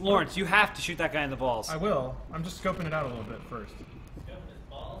 Please, Lawrence, you have to shoot that guy in the balls. I will. I'm just scoping it out a little bit first.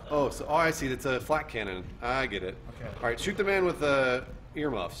 Oh, I see. It's a flat cannon. I get it. Okay. All right, shoot the man with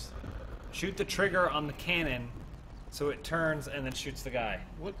earmuffs. Shoot the trigger on the cannon so it turns and then shoots the guy.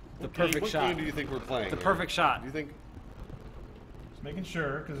 What? The what perfect game, what shot. game do you think we're playing? The here? perfect shot. Do you think? Just making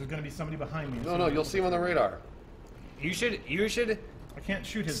sure, because there's going to be somebody behind me. No, you'll see him on the radar. You should I can't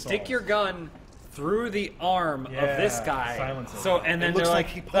shoot his stick balls. your gun through the arm of this Yeah, guy. silence it. So and then It looks they're like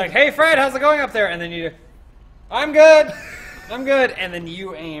like, he pulled like, it. hey Fred, how's it going up there? And then you, I'm good, I'm good. And then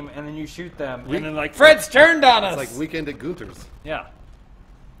you aim and then you shoot them. And then like, Fred's turned on us. It's like Weekend at Gunther's. Yeah.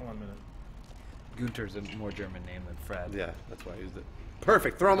 Hold on a minute. Gunter's a more German name than Fred. Yeah, that's why I used it.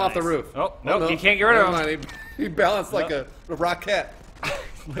 Perfect. Throw him off the Nice. roof. Oh, nope, you can't get rid of Never him. mind. He balanced like a rocket.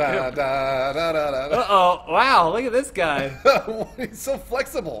 Da, da, da, da, da. Uh-oh, wow, look at this guy. He's so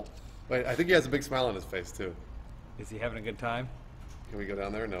flexible. Wait, I think he has a big smile on his face too. Is he having a good time? Can we go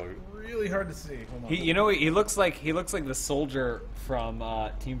down there? No. Really hard to see. Hold on. He, you know, he looks like the soldier from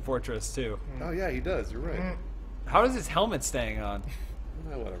Team Fortress 2. Oh yeah, he does. You're right. How is his helmet staying on?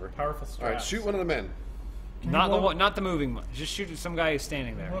 Whatever. Powerful straps. All right, shoot one of the men. Can Not you the blow- one, not the moving one. Just shoot some guy who's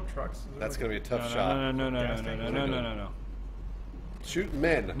standing there. blow up trucks? Is there That's like gonna be a tough No, shot. no, no, no, no, Gas no, tank. no, no, no, no, no. Shoot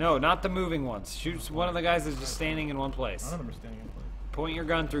men. No, not the moving ones. Shoot one of the guys that's just standing in one place. None of them are standing in place. Point your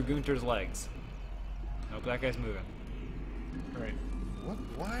gun through Gunter's legs. Nope, that guy's moving. Great. What?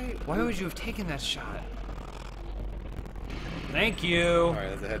 Why? Why would you have taken that shot? Thank you. All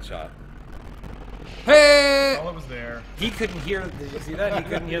right, that's a headshot. Hey! All that was there. He couldn't hear. Did you see that? He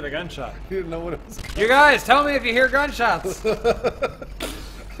couldn't hear the gunshot. He didn't know what it was. You guys, tell me if you hear gunshots.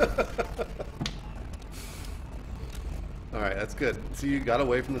 All right, that's good. So you got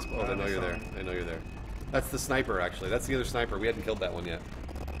away from this. Oh, they know they you're saw there. him. They know you're there. That's the sniper, actually. That's the other sniper. We hadn't killed that one yet.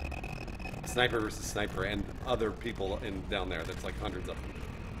 Sniper versus sniper, and other people down there. That's like hundreds of them.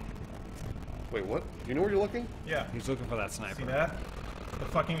 Wait, what? Do you know where you're looking? Yeah. He's looking for that sniper. See that? The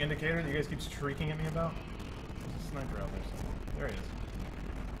fucking indicator that you guys keep shrieking at me about? There's a sniper out there somewhere. There he is.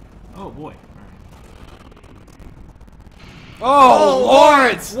 Oh boy. Oh,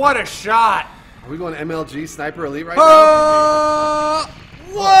 Lawrence! What a shot! Are we going MLG Sniper Elite right now?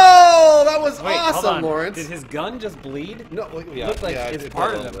 Whoa! That was Wait, hold awesome, on. Lawrence. Did his gun just bleed? No, yeah, looked like yeah, it's it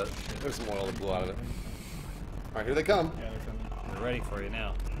part did a of little bit. There's some oil that blew out of it. All right, here they come. Yeah, they're coming. We're ready for you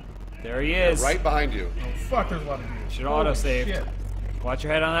now. There he is. Right behind you. Oh, fuck, there's a lot of dudes. Should Holy autosave. shit. Watch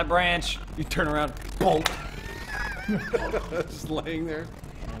your head on that branch. You turn around. Bonk. Just laying there.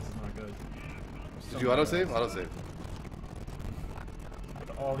 Oh, this is not good. Did you autosave? Autosave.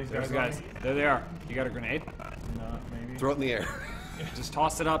 With all these There's guys. the guys. There they are. You got a grenade? Not maybe. Throw it in the air. Just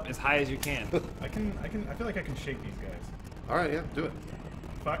toss it up as high as you can. I feel like I can shake these guys. All right, yeah, do it.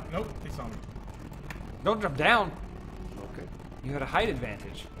 Fuck, nope, they saw me. Don't jump down. Okay. You had a height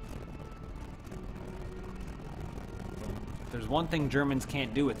advantage. If there's one thing Germans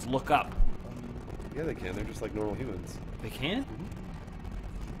can't do, it's look up. Yeah, they can. They're just like normal humans. They can?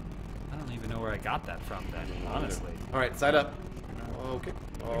 I don't even know where I got that from then, honestly. All right, side up. Okay.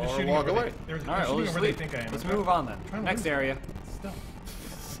 They're just Or shooting walk over away. They're All right, shooting well, just over they leave. think I am. Let's I'm move on then. trying to Next lose- area.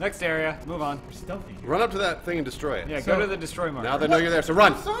 Stealth. Next area. Move on. We're stealthy here. Run up to that thing and destroy it. Yeah, So- go to the destroy marker. Now they know you're there, so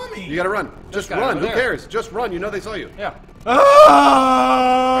run. They saw me. You gotta run. Just guy run. over Who there. cares? Just run. You know they saw you. Yeah. All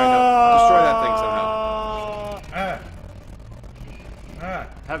right, now, destroy that thing somehow.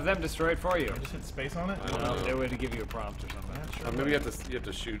 Have them destroy it for you. Just hit space on it. I don't No, know. they would give you a prompt or something. Sure. Maybe you have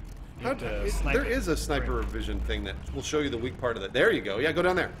to shoot. You have to It- snipe there it. is a sniper vision thing that will show you the weak part of it. There you go. Yeah, go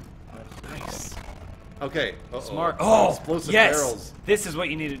down there. Nice. Okay. Smart. Oh, explosive yes. barrels. This is what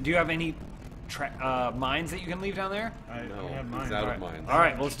you need. Do you have any mines that you can leave down there? I No, have he's mine. out All of right. mines. All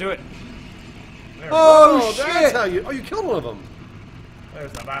right, well, let's do it. There. Oh, shit! that's how you. Oh, you killed one of them.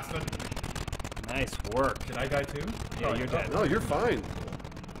 There's the bastard. Nice work. Did I die too? Yeah, Oh, you're oh. dead. No, you're fine.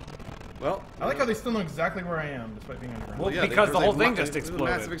 Well, I like how they still know exactly where I am, despite being underground. Well, yeah, because the whole thing just It was a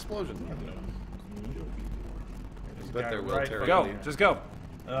exploded. massive explosion. There's a bet guy they're well right terrible. Go. fucking there. Just go.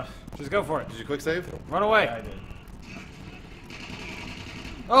 Ugh. Just go for it. Did you quick save? Run away. Yeah, I did.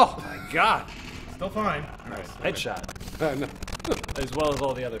 Oh, my God. Still fine. Headshot. No. As well as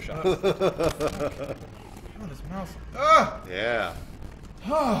all the other shots. Oh, this mouse. Ugh! Yeah.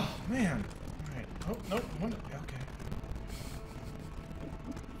 Oh, man. Alright. Oh, nope. One. Okay.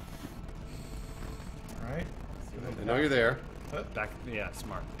 Alright. I know you're there. Back. Yeah,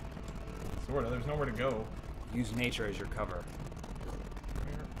 smart. Sorta. There's nowhere to go. Use nature as your cover.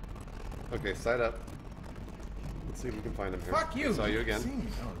 Okay, side up. Let's see if we can find them here. Fuck you! I saw you again. See me.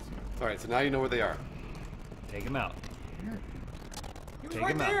 Oh, it's you. All right, so now you know where they are. Take him out. He was Take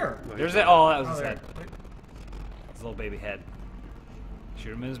right him out. there. No, There's you're it. Oh, that was Oh, his there. head. His little baby head.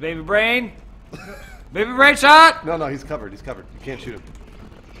 Shoot him in his baby brain. Baby brain shot. No, he's covered. He's covered. You can't shoot him.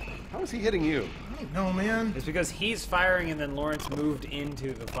 How is he hitting you? I don't know, man. It's because he's firing and then Lawrence moved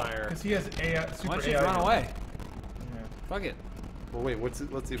into the fire. Because he has AI, super Why don't you AI. run away? Yeah. Fuck it. Well, wait. What's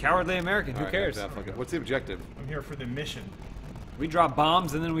the Cowardly American. Who All right, cares? yeah, fuck it. What's the objective? I'm here for the mission, We drop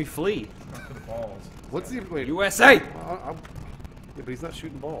bombs and then we flee. not for the balls. What's the wait? USA. Yeah, but he's not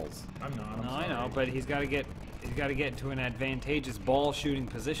shooting balls. I'm not. I'm No, I sorry. know, but he's got to get into an advantageous ball shooting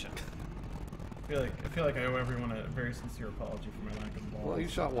position. I feel like I owe everyone a very sincere apology for my lack of balls. Well, you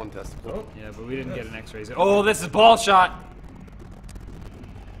shot one testicle. Oh, Yeah, but we didn't get an X-ray. Oh, this is ball shot.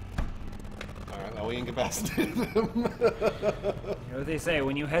 All right, well, we incapacitated them. You know what they say?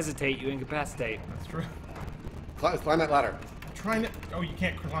 When you hesitate, you incapacitate. that's true. Climb that ladder. I'm trying to. Oh, you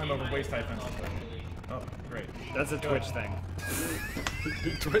can't climb over waist high fences. Oh, great. That's a Twitch thing.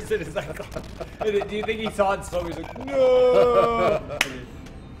 He twisted his ankle. Do you think he saw it slow? He's like, no.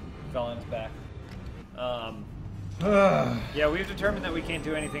 Fell on his back. Yeah, we've determined that we can't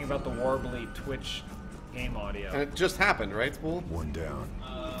do anything about the warbly Twitch game audio. And it just happened, right, Spool? One down.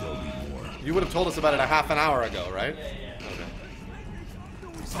 There'll be more. You would have told us about it a half an hour ago, right?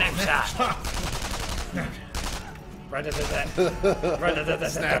 Snapshot. Snapshot.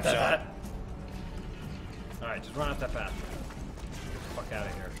 Alright, just run up that path. Fuck out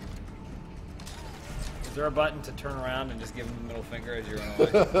of here. Is there a button to turn around and just give him the middle finger as you run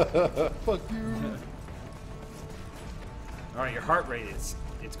away? Fuck you. Alright, your heart rate is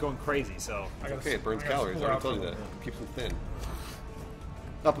it's going crazy, so I gotta Okay, it burns I gotta calories. I spool already out told you for a that. little Keeps them thin.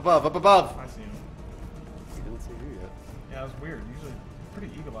 Up above, up above. bit. I see him. He didn't see you yet. Yeah, it was weird. Usually pretty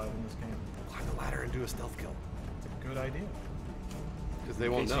eagle-eyed in this game. Climb the ladder and do a stealth kill. Good idea. Because they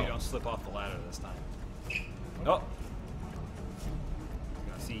in won't case know. you don't slip off the ladder this time. Oh! I'm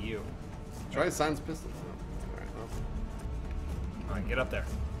gonna see you. Try a silence pistol. All right, well. Alright, get up there.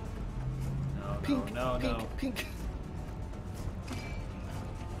 No, Pink, no, pink, no. pink.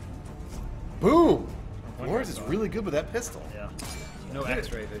 Boom! One Lawrence guy is saw it. really good with that pistol. Yeah. No Good at-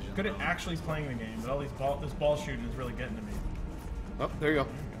 X-ray vision. Good at actually playing the game, but all this ball shooting is really getting to me. Oh, there you go.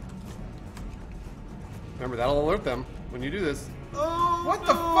 Remember, that'll alert them when you do this. Oh, what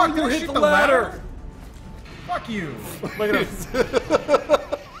the fuck? you Did I hit shoot the ladder. Fuck you! Look at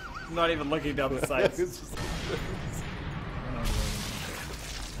him. Not even looking down the sights. It's just-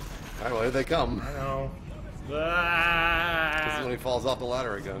 All right, well, here they come. I know. This is Ah! when he falls off the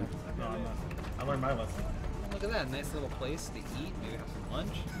ladder again. No, I'm not. I learned my lesson. Look at that, nice little place to eat. Maybe have some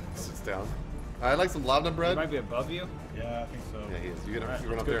lunch. Sits down. I'd like some labna He bread. might be above you. Yeah, I think so. Yeah, he is. You Alright, you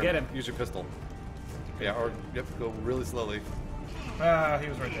run let's up go there. get and him. Use your pistol. Yeah, or yep, go really slowly. Ah, he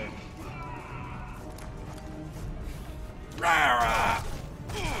was right there.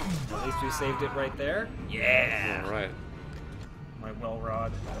 At least we saved it right there. Yeah. All right. My well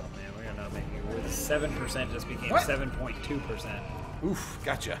rod. Oh man, we are not making it. With 7% just became What? 7.2%. Oof,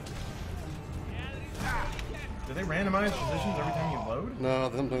 gotcha. Do they randomize positions every time you load?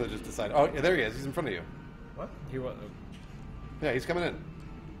 No, sometimes they just decide. Oh, yeah, there he is. He's in front of you. What? He was. Yeah, he's coming in.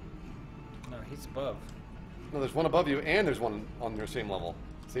 No, he's above. No, there's one above you, and there's one on your same level.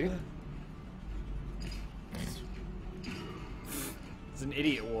 See? It's an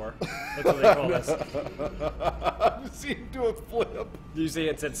idiot war. That's what they call this. See him do a flip. Do you see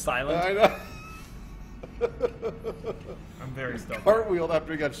it said silent? I know. I'm very stealthy. Cartwheeled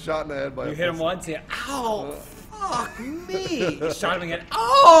after he got shot in the head by You a hit him pistol. once, yeah. Ow! Fuck me! You shot him again.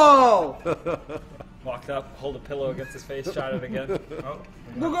 Oh! Walked up, hold a pillow against his face, shot it again. Oh,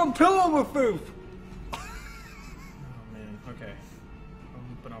 Look on pillow my face. oh man. Okay.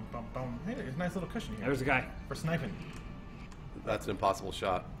 Bum. Hey, there's a nice little cushion here There's a guy. for sniping. That's an impossible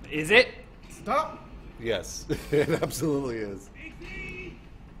shot. Is it? Stop. Yes, it absolutely is.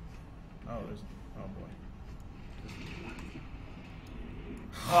 Oh, there's. Oh boy.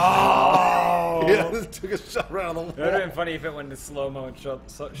 Oh! Yeah, just took a shot right on the It would have wall. been funny if it went into slow-mo and showed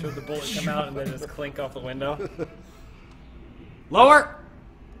the bullet come out and then just clink off the window. Lower!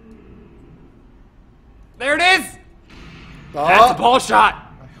 There it is! That's a ball shot!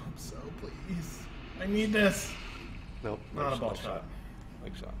 I hope so, please. I need this. Nope. Not a ball shot.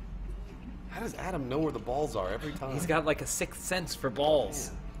 Leg shot. How does Adam know where the balls are every time? He's got like a sixth sense for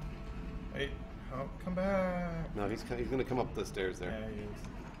balls. Wait. Oh, come back. No, he's gonna come up the stairs Yeah, there. he is.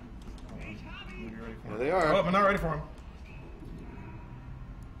 Hold on. Maybe you're ready for There him. they are. Oh, I'm not ready for him.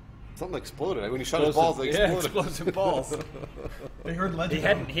 Something exploded. When he shot his balls, they Yeah, exploded. explosive balls. They heard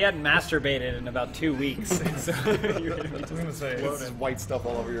legend. He hadn't masturbated in about 2 weeks. So you're gonna be I was just gonna say. This is white stuff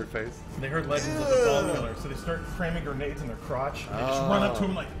all over your face. They heard legends of the ball killer, so they start cramming grenades in their crotch. And they just run up to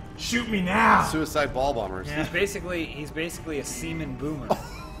him like, "Shoot me now!" Suicide ball bombers. Yeah. he's basically a semen boomer.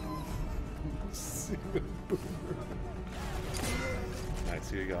 Alright,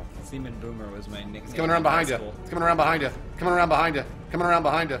 so here you go. Semen boomer was my nickname. It's coming around behind you. It's coming around behind you. Coming around behind you. Coming around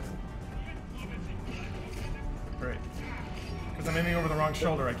behind you. Great. Because I'm aiming over the wrong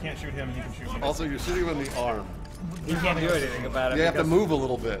shoulder, I can't shoot him, and he can shoot me. Also, you're shooting him in the arm. He can't do anything about it. You have to because- move a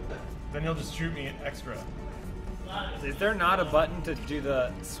little bit. Then he'll just shoot me extra. Is there not a button to do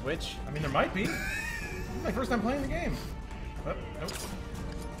the switch? I mean, there might be. This is my first time playing the game. Oh, nope.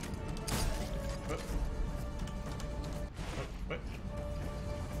 Oh. Oh, what?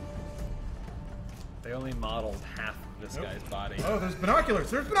 They only modeled half of this Nope. guy's body. Oh, there's binoculars!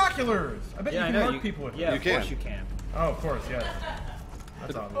 There's binoculars! I bet yeah, I you can know. mark people with Yeah, them. of You course can. you can. Oh, of course, yes.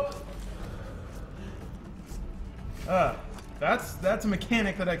 That's obvious. That's a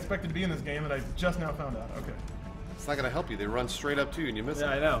mechanic that I expected to be in this game that I just now found out. Okay. It's not going to help you. They run straight up to you and you miss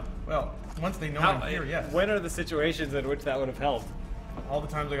Yeah, I it. know. Well, once they know How, I'm here, yes. When are the situations in which that would have helped? All the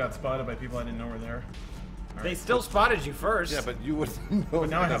times I got spotted by people I didn't know were there. All They right. still spotted you first. Yeah, but you wouldn't know. But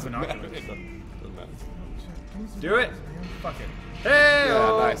now I have Doesn't matter. binoculars. It doesn't matter. Give me some Do it. balls, man. Fuck it. Hey!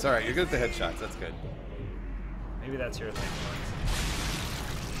 Yeah, nice. All right, you're good at the headshots. That's good. Maybe that's your thing.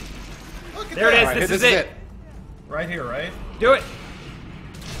 Look at There it that. is. All right, This is it. Right here, right? Do it.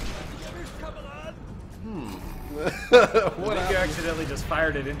 What I think you accidentally just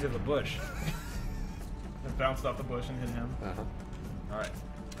fired it into the bush. It bounced off the bush and hit him. Uh-huh. All right.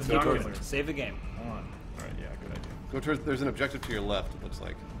 Binoculars. Save the game. Hold on. All right, yeah, good idea. Go towards. There's an objective to your left. It looks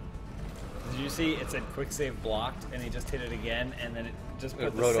like. Did you see it said quick save blocked and he just hit it again and then it just It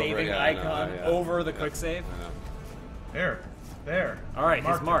put the wrote over it, saving yeah, I know, icon yeah. over the Yeah. quick save? I know. There. All right,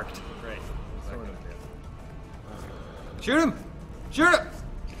 he's it. marked. Great. Sort of. Shoot him! Shoot him!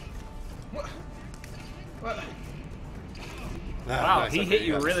 What? Ah, Wow, nice, he okay, hit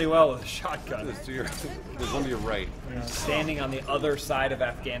you got it. really well with a shotgun. There's one to your right. Yeah. Standing on the other side of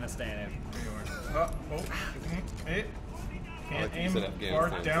Afghanistan. Hey. Can't like you aim said far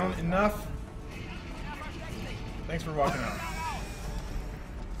Afghanistan, down too. enough. Thanks for walking out.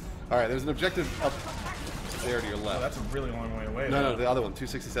 All right, there's an objective up there to your Oh, left. that's a really long way away. No, though. no, the other one,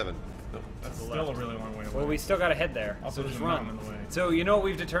 267. No. That's still a really long way away. Well, we still gotta head there. Also, So just there's a run. mountain in the way. So you know what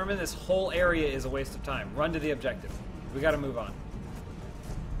we've determined? This whole area is a waste of time. Run to the objective. We gotta move on.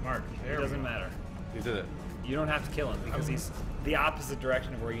 Mark, It there we doesn't go. matter. You did it. You don't have to kill him because he's the opposite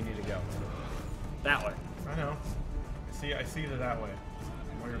direction of where you need to go. That way. I know. I see it that way.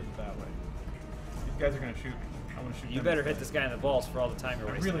 Where is it that way? These guys are gonna shoot me. I want to shoot You them better instead. hit this guy in the balls for all the time you're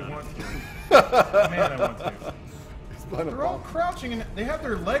I wasting. really on want it. to. Man, I want to. He's behind a They're all ball. crouching and they have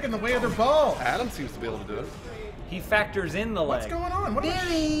their leg in the way of their ball. Adam seems to be able to do it. He factors in the What's leg. going on? What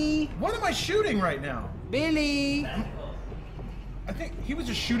am I shooting right now? Billy! I think he was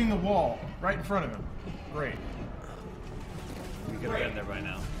just shooting the wall right in front of him. Great. We could have been there by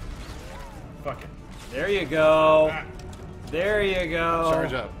now. Fuck it. There you go. Ah, There you go.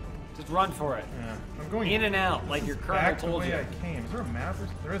 Charge up. Just run for it. yeah. I'm going In and out, like your colonel back the told way you. I came. Is there a map?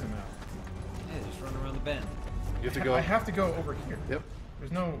 There is a map. Yeah, just run around the bend. You have to go. I have to go over here. Yep.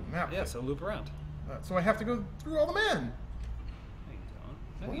 There's no map. Yeah, so loop around. So I have to go through all the men.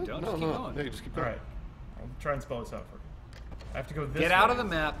 No, you don't. No, you don't. No, Just keep no. going. No, you just keep All going. right. I'll try and spell this out for you. I have to go this Get out way. of the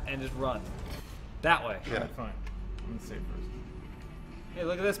map and just run. That way. Yeah. Alright, fine. I'm gonna save first. Hey,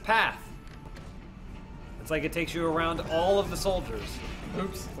 look at this path. It's like it takes you around all of the soldiers.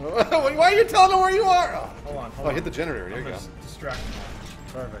 Oops. Why are you telling them where you are? Oh, Hold on. oh hit the generator. There you go. Distract him.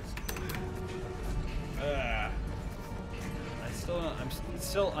 Perfect. Ah. It's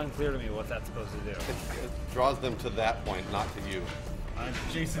still unclear to me what that's supposed to do. It draws them to that point, not to you. I'm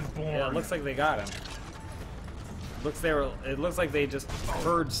Jason Bourne. Yeah, it looks like they got him. It looks like they just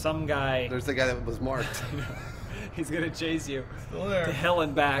heard some guy. There's the guy that was marked. He's gonna chase you Still there. to hell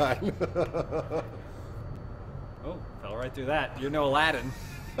and back. Oh, fell right through that. You're no Aladdin.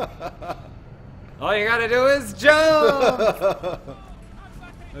 All you gotta do is jump!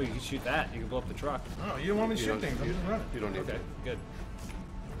 Oh, you can shoot that. You can blow up the truck. Oh, you don't want me to shoot things. I'm just running. You don't need Okay, to. good.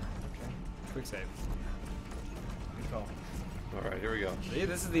 Quick save. Good call. All right, here we go. See,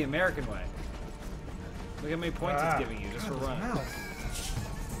 this is the American way. Look how many points it's Ah. giving you just for God, this running. mouse.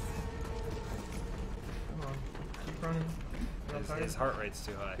 Come on. Keep running. You're not tired? His heart rate's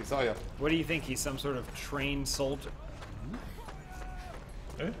too high. He saw you. What do you think? He's some sort of trained soldier?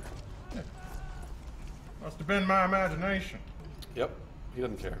 Eh? Yeah. Must have been my imagination. Yep. He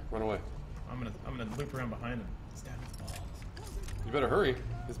doesn't care. Run away. I'm gonna loop around behind him. Stab his balls. You better hurry.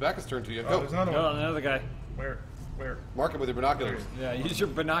 His back is turned to you. Oh, Go. there's another No, one. another guy. Where? Where? Mark it with your binoculars. Yeah, use your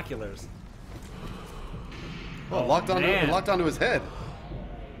binoculars. Oh, locked onto man. his head.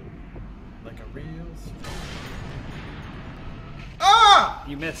 Like a real. Ah!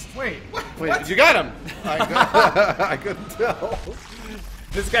 You missed. Wait. What? Wait, you got him. I couldn't tell.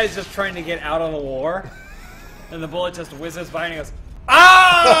 This guy's just trying to get out of the war, and the bullet just whizzes by and he goes,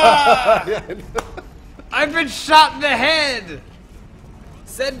 "Ah! I've been shot in the head.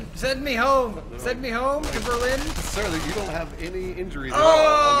 Send me home. Send me home to Berlin." Sir, you don't have any injuries at all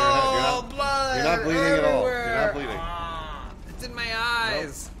on your head. Blood! You're not bleeding at all. You're everywhere. not bleeding. Ah, it's in my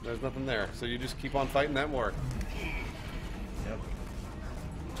eyes. There's nothing there. So you just keep on fighting that war. Yep.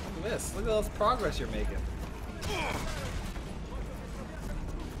 Look at this. Look at all this progress you're making.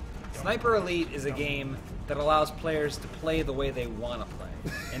 Sniper Elite is a game that allows players to play the way they want to play.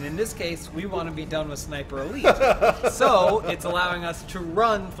 And in this case, we want to be done with Sniper Elite. So, it's allowing us to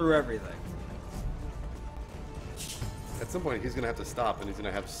run through everything. At some point, he's going to have to stop, and he's going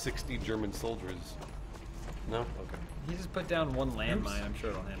to have 60 German soldiers. No? Okay. You just put down one landmine, I'm sure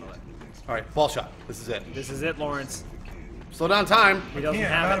it'll handle it. All right, ball shot. This is it. This is it, Lawrence. Slow down time. He doesn't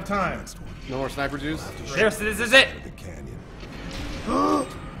Yeah, I'm out have of it. time. No more sniper juice. This is it! The canyon.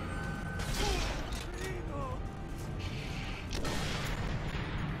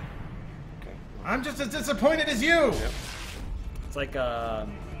 Okay. I'm just as disappointed as you. Yep. It's like,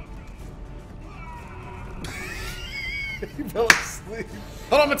 He fell asleep.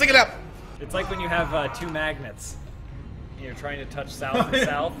 Hold on, I'm going to take it up. it's like when you have two magnets. You're trying to touch south and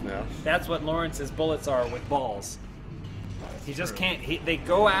south. Yeah. That's what Lawrence's bullets are with balls. He just can't. They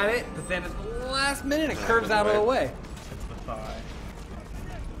go at it, but then at the last minute it curves out of the way. It's the thigh.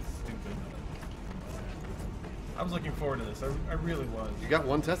 Stupid. I was looking forward to this. I really was. You got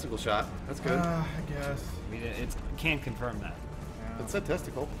one testicle shot. That's good. I guess. It can't confirm that. Yeah. It said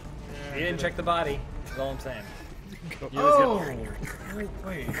testicle. Yeah, He didn't check the body. That's all I'm saying. Oh!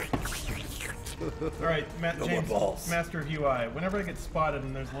 Wait. Alright, James, balls. Master of UI. Whenever I get spotted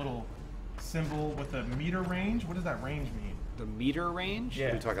and there's a little symbol with a meter range, what does that range mean? The meter range? Yeah.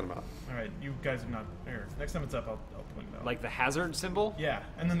 What are you talking about? Alright, you guys have not. Here, next time it's up, I'll point it out. Like the hazard symbol? Yeah,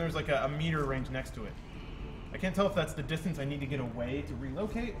 and then there's like a meter range next to it. I can't tell if that's the distance I need to get away to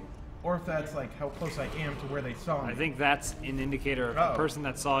relocate, or if that's like how close I am to where they saw me. I think that's an indicator of the Uh-oh. person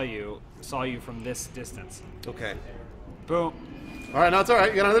that saw you from this distance. Okay. Boom. All right, no, it's all right.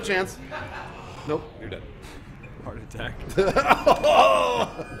 You got another chance. Nope, you're dead. Heart attack.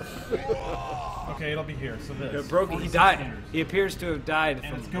 Okay, it'll be here. So this. It broke. He 46 died. meters. He appears to have died And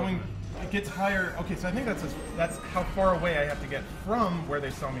from. it's going. It gets higher. Okay, so I think that's how far away I have to get from where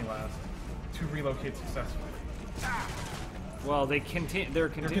they saw me last to relocate successfully. Well, they're continuing. They're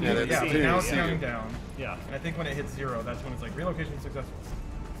Yeah, continuing. they're to see okay, you. now it's see counting you. down. Yeah. And I think when it hits 0, that's when it's like relocation successful.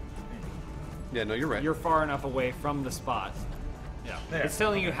 Yeah, no, you're right. You're far enough away from the spot. Yeah. There. It's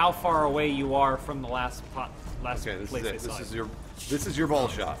telling you how far away you are from the last Okay, this place is they it. saw you. This is your ball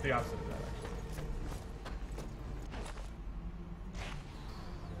shot. It's the opposite of that, actually.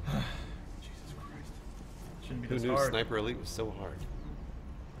 Jesus Christ. Shouldn't be Who this knew hard. Sniper Elite was so hard?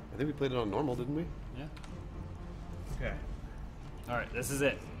 I think we played it on normal, didn't we? Yeah. Okay. All right. This is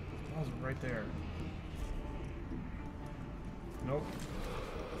it. That was right there. Nope.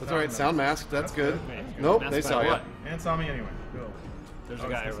 That's all right. Sound mask. That's good. Wait, Nope, masked they by saw you. what? And saw me anyway. Go. There's Oh, a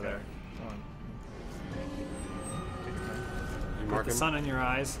it's guy this over there. Come on. Take your time. You Put mark the him. sun in your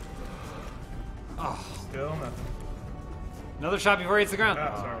eyes. Oh, Still nothing. another shot before he hits the ground.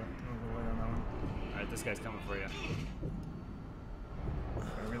 Ah, sorry. I'll go wait on that one. All right, This guy's coming for you.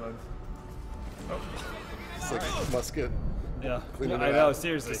 I reload. Oh, It's like a musket. Yeah. Cleaning I it know, out.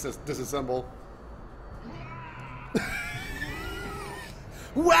 seriously. Disassemble.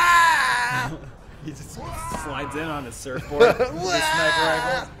 He just slides in on his surfboard with his sniper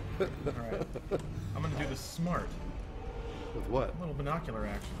rifle. alright. I'm gonna do this smart. With what? A little binocular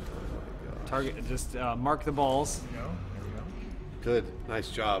action. Target, just mark the balls. There we go. There we go. Good. Nice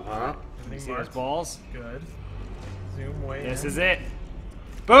job, huh? Everything See those marked. balls? Good. Zoom way This in. is it.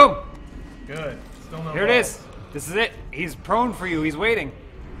 Boom! Good. Still no Here it balls. is. This is it. He's prone for you. He's waiting.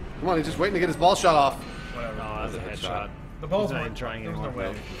 Come on, he's just waiting to get his ball shot off. Whatever. Oh, that's a That's a headshot. headshot. The balls He's not weren't even trying There was no anymore.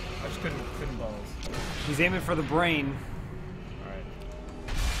 way. I just couldn't balls. He's aiming for the brain. Alright.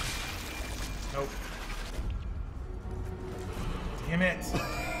 Nope. Damn it.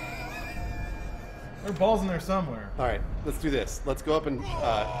 There are balls in there somewhere. All right, let's do this. Let's go up and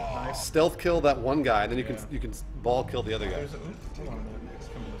stealth kill that one guy, and then Yeah. you can ball kill the other guy. There's a, oops, hold on a minute. It's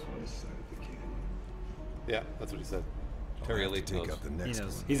coming this way. Yeah, that's what he said. Terry Elite Take knows. out the He next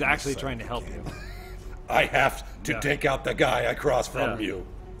knows. one He's on actually this trying to side help if you. I can. I have to Yeah. take out the guy across from Yeah. you.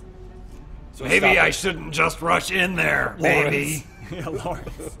 So Maybe stop I it. shouldn't just rush in there, baby. Yeah,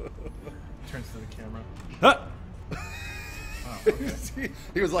 Lawrence. Turns to the camera. Huh. Oh, okay.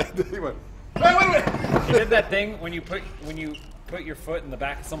 He was like, he went, He did that thing when you put your foot in the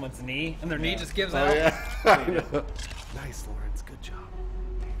back of someone's knee and their knee just gives oh out. yeah. I know. Nice, Lawrence. Good job.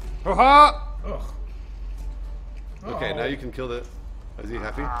 Ha Ugh. Okay, Oh. now you can kill the. Is he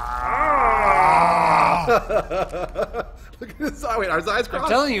happy? Look at his eye. Wait, are his eyes I'm crossed?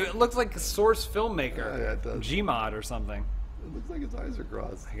 telling you, it looks like a Source filmmaker. Yeah, it does. Gmod or something. It looks like his eyes are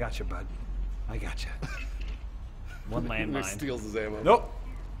crossed. I got you, bud. I got you. One He landmine. steals his ammo. Nope.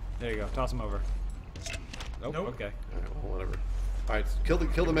 There you go. Toss him over. Nope. Nope. Okay. All right, well, whatever. All right, kill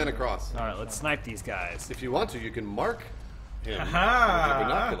the man across. All right, let's snipe these guys. If you want to, you can mark him with Ha-ha! your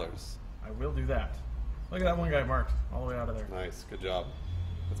binoculars. I will do that. Look at that one guy marked all the way out of there. Nice, good job.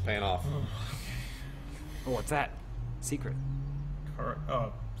 That's paying off. Oh, what's that? Secret.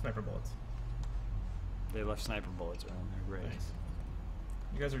 Oh, sniper bullets. They left sniper bullets around there. Great. Nice.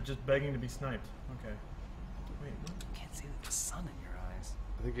 You guys are just begging to be sniped. Okay. Wait, what? Can't see the sun in your eyes.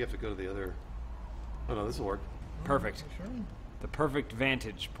 I think you have to go to the other. Oh no, this will work. Perfect. Sure? The perfect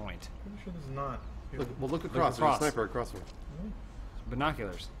vantage point. Pretty sure this is not. Look, well, look across. There's a across. sniper across there.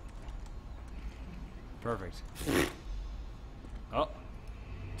 Binoculars. Perfect. Oh.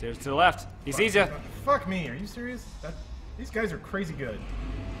 Tears to the left. He sees you. Fuck me. Are you serious? These guys are crazy good.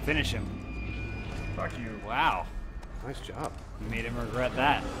 Finish him. Fuck you. Wow. Nice job. You made him regret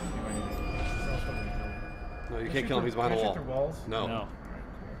that. No, you can't kill him. He's behind a Can I wall. shoot through walls? No. No. Alright,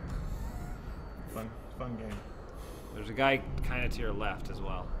 cool. Fun game. There's a guy kind of to your left as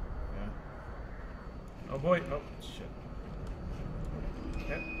well. Yeah. Oh boy. Oh shit.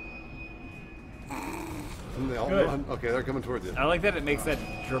 Okay. And they all Good. run. Okay, they're coming towards you. I like that it makes that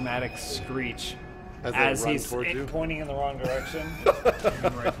dramatic screech As as they run he's towards you. pointing in the wrong direction.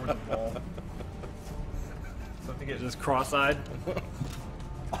 Aiming right towards the ball. So I have to get Just cross-eyed.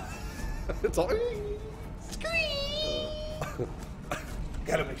 It's all.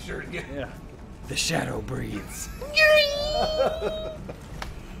 Gotta make sure to get. Yeah. The shadow breathes.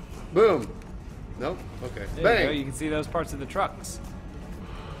 Boom. Nope. Okay. There Bang. you go. You can see those parts of the trucks.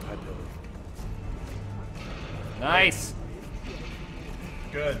 Nice.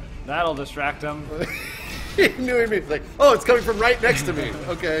 good. That'll distract him. He knew he'd be like, oh, it's coming from right next to me.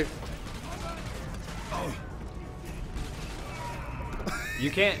 Okay.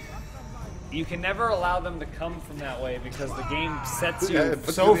 You can never allow them to come from that way because the game sets you Yeah, it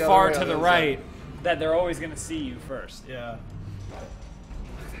puts so you the other far way to on the the right that they're always going to see you first. Yeah.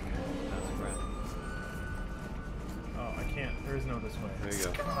 Oh, I can't. There is no this way. There you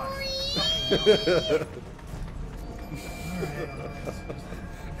go.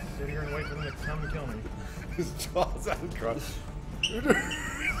 Sit here and wait for them to come and kill me. His jaw's out of crunch.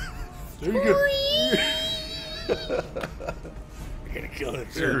 There you go. We're gonna kill the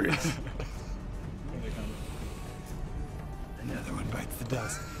terrorists. Here they come. Another one bites the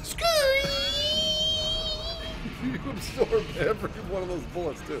dust. You absorb every one of those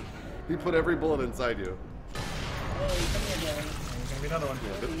bullets, too. He put every bullet inside you. There's gonna be another one.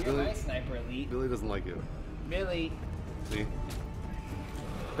 Billy, Sniper elite. Billy doesn't like you. Billy. See?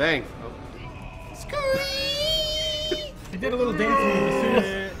 Bang. Oh. He did a little dance move as soon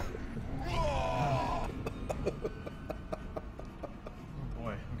as. Oh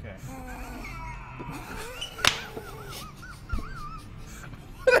boy. Okay.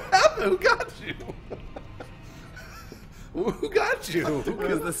 What happened? Who got you? Who got you? It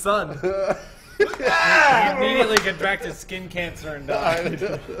was the sun. He immediately contracted skin cancer and died.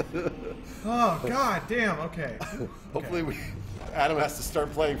 Oh god damn. Okay. Hopefully, Adam has to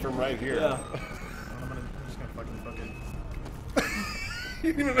start playing from right here. Yeah. I'm just gonna fucking book it.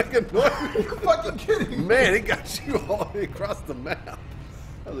 You didn't even make a noise. You're fucking kidding. Man, it got you all the way across the map.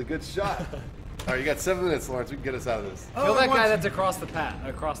 That was a good shot. All right, you got 7 minutes, Lawrence. We can get us out of this. Kill that I want guy to- that's across the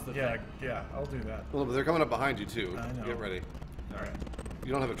Yeah, thing. yeah. I'll do that. Well, but they're coming up behind you too. I know. Get ready. All right.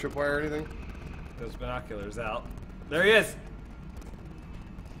 You don't have a tripwire or anything? Those binoculars out. There he is.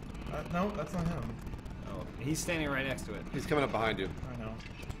 No, that's not him. Oh, he's standing right next to it. He's coming up behind you. I know.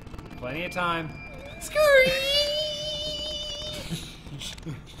 Plenty of time.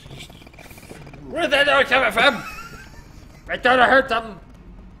 Where's that noise coming from? I thought I heard something.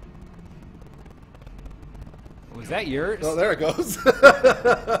 Was that yours? Oh, there it goes.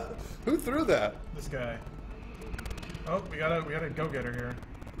 Who threw that? This guy. Oh, we got a go-getter here.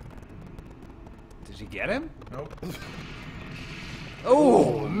 Did you get him? Nope.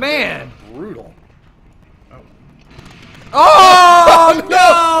 Oh, man. Brutal. Oh. Oh, no!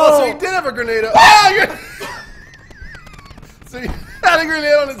 Oh, so he did have a grenade. Ah, so he had a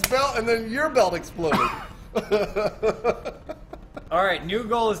grenade on his belt, and then your belt exploded. All right, new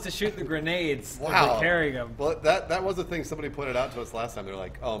goal is to shoot the grenades. as Wow. we're carrying them. Well, that was the thing somebody pointed out to us last time. They're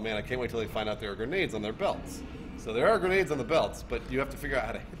like, oh man, I can't wait till they find out there are grenades on their belts. So there are grenades on the belts, but you have to figure out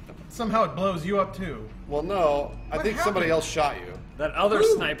how to hit them. Somehow it blows you up too. Well, no, I What think somebody happened? else shot you. That other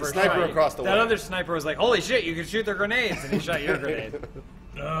Woo! sniper Sniper shot you. across the That way. other sniper was like, holy shit, you can shoot their grenades, and he shot your grenade.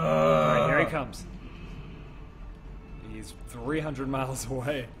 All right, here he comes. He's 300 miles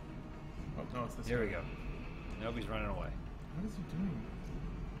away. Oh, no, it's this Here guy. we go. Nope, he's running away. What is he doing?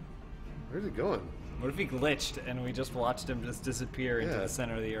 Where's he going? What if he glitched and we just watched him just disappear into Yeah. the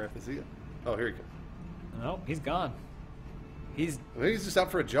center of the earth? Is he? Oh, here he comes. Nope, he's gone. He's Maybe he's just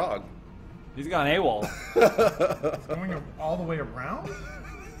out for a jog. gone AWOL. He's going all the way around?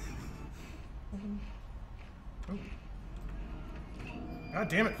 Oh. God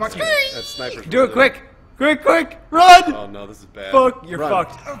damn it! Fuck you! That sniper's Do it really- quick! Quick, quick! Run! Oh no, this is bad. Fuck, you're Run.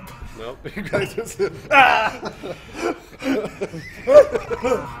 fucked. Nope. You guys just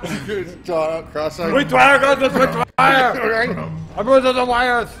cross Switch wire, go to switch wire! I'm going to the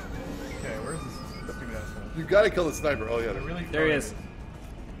wires! Okay, where's this stupid asshole? You gotta kill the sniper. Oh yeah. I really. There he is.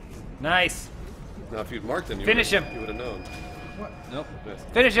 Nice. Now if you'd marked him, you Finish would've- him. You would have known. What? Nope. Yes.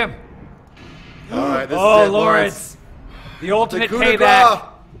 Finish him! All right. This Oh, is it, Lawrence! The The ultimate coup de payback! grace.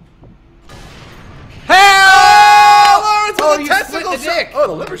 Hell! Lawrence Oh, with a you split testicle the shot. dick. Oh,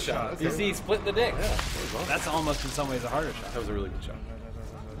 the liver shot. Okay. You see, he split the dick. Yeah. That's almost in some ways a harder shot. That was a really good shot.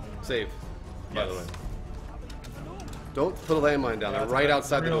 Save. By the Yes. way. Don't put a landmine down there. That's Right a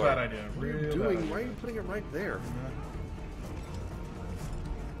outside the real door. bad idea. What are you Real bad doing? idea. Why are you putting it right there?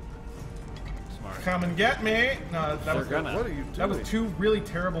 Smart. Come and get me! No, that They're was gonna. What are you doing? that was two really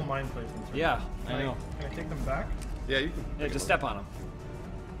terrible mine placements. Right? Yeah, Can I know. Can I take them back? Yeah, you can. Yeah, just step on them.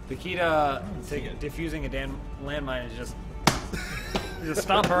 The key to see it. diffusing a landmine is just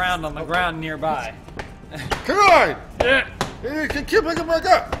stomp around on the ground nearby. Come on! Yeah. You can keep picking back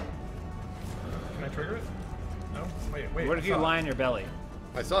up. Can I trigger it? No. Wait. What if I you saw it. lie on your belly?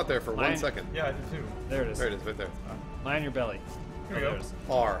 I saw it there for 1 Mine- second. Yeah, I did too. There it is. There it is, right there. Lie on your belly. Here we Oh, go. there it is.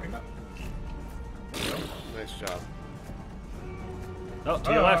 R. Bring that- Nice job. Oh,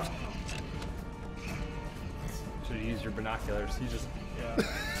 to your left. Should have used your binoculars. You just. Yeah.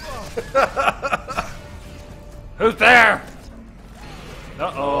 Who's there?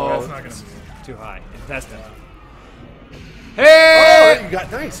 That's Uh-oh. not gonna be. Too high. Infested. Oh, Hey! you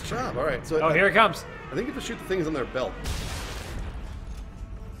got nice job. All right. So Oh, here it comes. I think you have to shoot the things on their belt.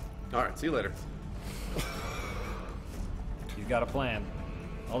 All right. See you later. He's got a plan.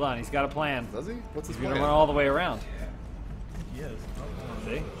 Hold on, he's got a plan. Does he? What's his He's plan? gonna run all the way around. He is.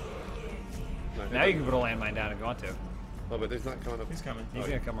 See? No, Now you can put a landmine down if you want to. Oh, but he's not coming up. He's coming. He's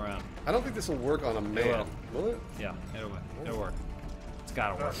gonna come around. I don't think this will work on a man. Will it? Yeah, it'll work. It's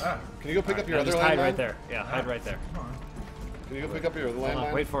gotta work. Can you go pick up your Now other just hide landmine? right there. Yeah, hide right there. Come on. Can you go pick up your other Hold landmine?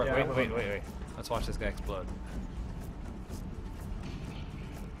 on, wait for it. Yeah, Wait. Let's watch this guy explode.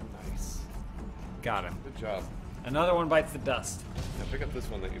 Nice. Got him. Good job. Another one bites the dust. Now pick up this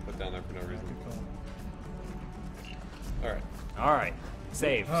one that you put down there for no reason. Good call. All right. All right,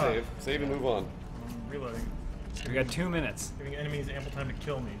 save. Ah. Save. Save and move on. I'm reloading. We got 2 minutes. Giving enemies ample time to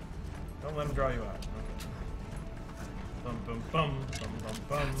kill me. Don't let them draw you out. Okay. Bum bum bum bum bum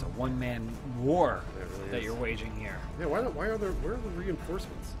bum. It's a one-man war It really that is. you're waging here. Yeah. Why are there? Where are the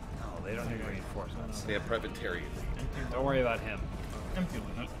reinforcements? No, they don't need reinforcements. They have Privateerian. Don't worry about him. Empty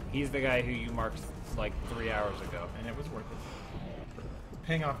one. He's the guy who you marked like 3 hours ago. And it was worth it.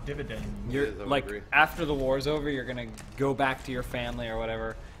 paying off dividends. You're Yes, I would like agree. after the war's over, you're gonna go back to your family or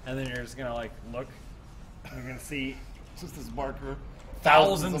whatever, and then you're just gonna like look. And you're gonna see Just this marker.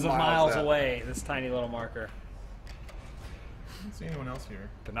 thousands of miles out. away this tiny little marker. I don't see anyone else here.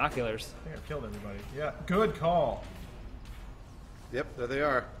 Binoculars. I think I've killed everybody. Yeah, good call. Yep, there they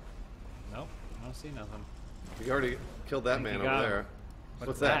are. Nope, I don't see nothing. You already killed that think man you over got there. him.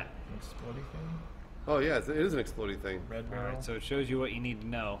 What's that? An exploding thing. Oh yeah, it is an exploding thing. Red All barrel. right, so it shows you what you need to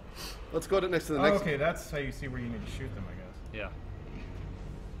know. Let's go to next to the Oh, next. okay, that's how you see where you need to shoot them, I guess. Yeah.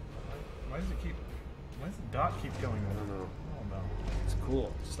 Why does it keep? Why does the dot keep going? I don't know. Oh no. It's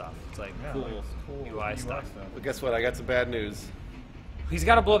cool stuff. It's like Yeah, cool, like, it's cool UI stuff. But guess what? I got some bad news. He's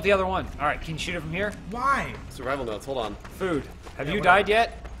got to blow up the other one. All right, can you shoot it from here? Why? Survival notes. Hold on. Food. Have Yeah, you whatever. died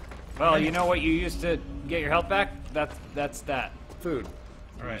yet? Well, you know what you used to get your health back? That's that. Food.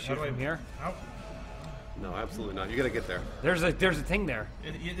 All right, Shoot from here. How? No, absolutely not. You gotta get there. There's a thing there.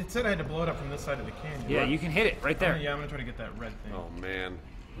 It said I had to blow it up from this side of the canyon. Yeah, Right? you can hit it right there. Yeah, I'm gonna try to get that red thing. Oh man.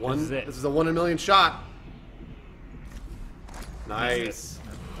 is it. This is a 1 in a million shot. This Nice.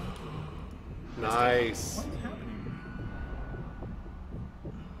 Nice. What's happening?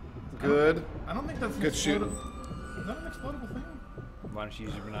 Good. I don't think that's an Good shooting. Is that an explodable thing? Why don't you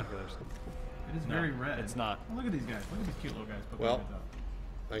use your binoculars? It is No, very red. it's not. Oh, look at these guys. Look at these cute little guys. Poking Well. their heads out.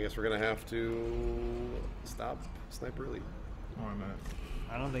 I guess we're gonna have to stop Sniper Elite. Oh, I'm at.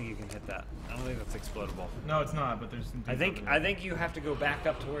 I don't think you can hit that. I don't think that's explodable. No, it's not. But there's. Some I dudes think over there. you have to go back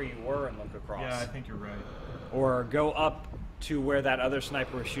up to where you were and look across. Yeah, I think you're right. Or go up to where that other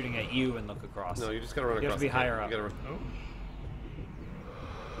sniper was shooting at you and look across. No, you just gotta run You have across. to be the thing. higher You up. gotta run. Oh.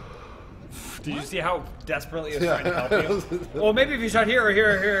 Did you see how desperately he was Yeah. trying to help you? Well, maybe if you shot here or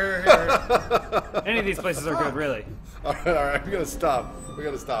here or here or here. Any of these places are good, really. All right. We gotta stop. We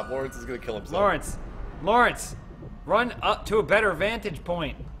gotta stop. Lawrence is gonna kill himself. Lawrence, run up to a better vantage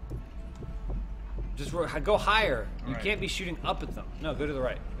point. Just go higher. You Alright. can't be shooting up at them. No, go to the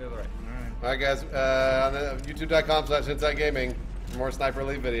right. Go to the right. All right. All right, guys. On the youtube.com/InsideGaming for more Sniper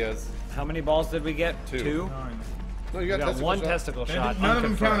Elite videos. How many balls did we get? Two. 9. No, you We got, got testicle one shot. testicle They shot. didn't- none of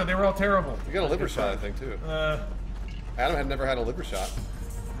them unconfirmed. counted. They were all terrible. You got a liver shot, I think, too. Adam had never had a liver shot.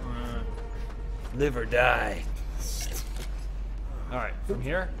 Live or die. All right, from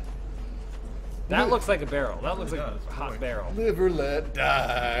here. That looks like a barrel. That looks like does. a hot Boy. barrel. Liver let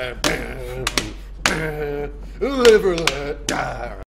die. Liver let die.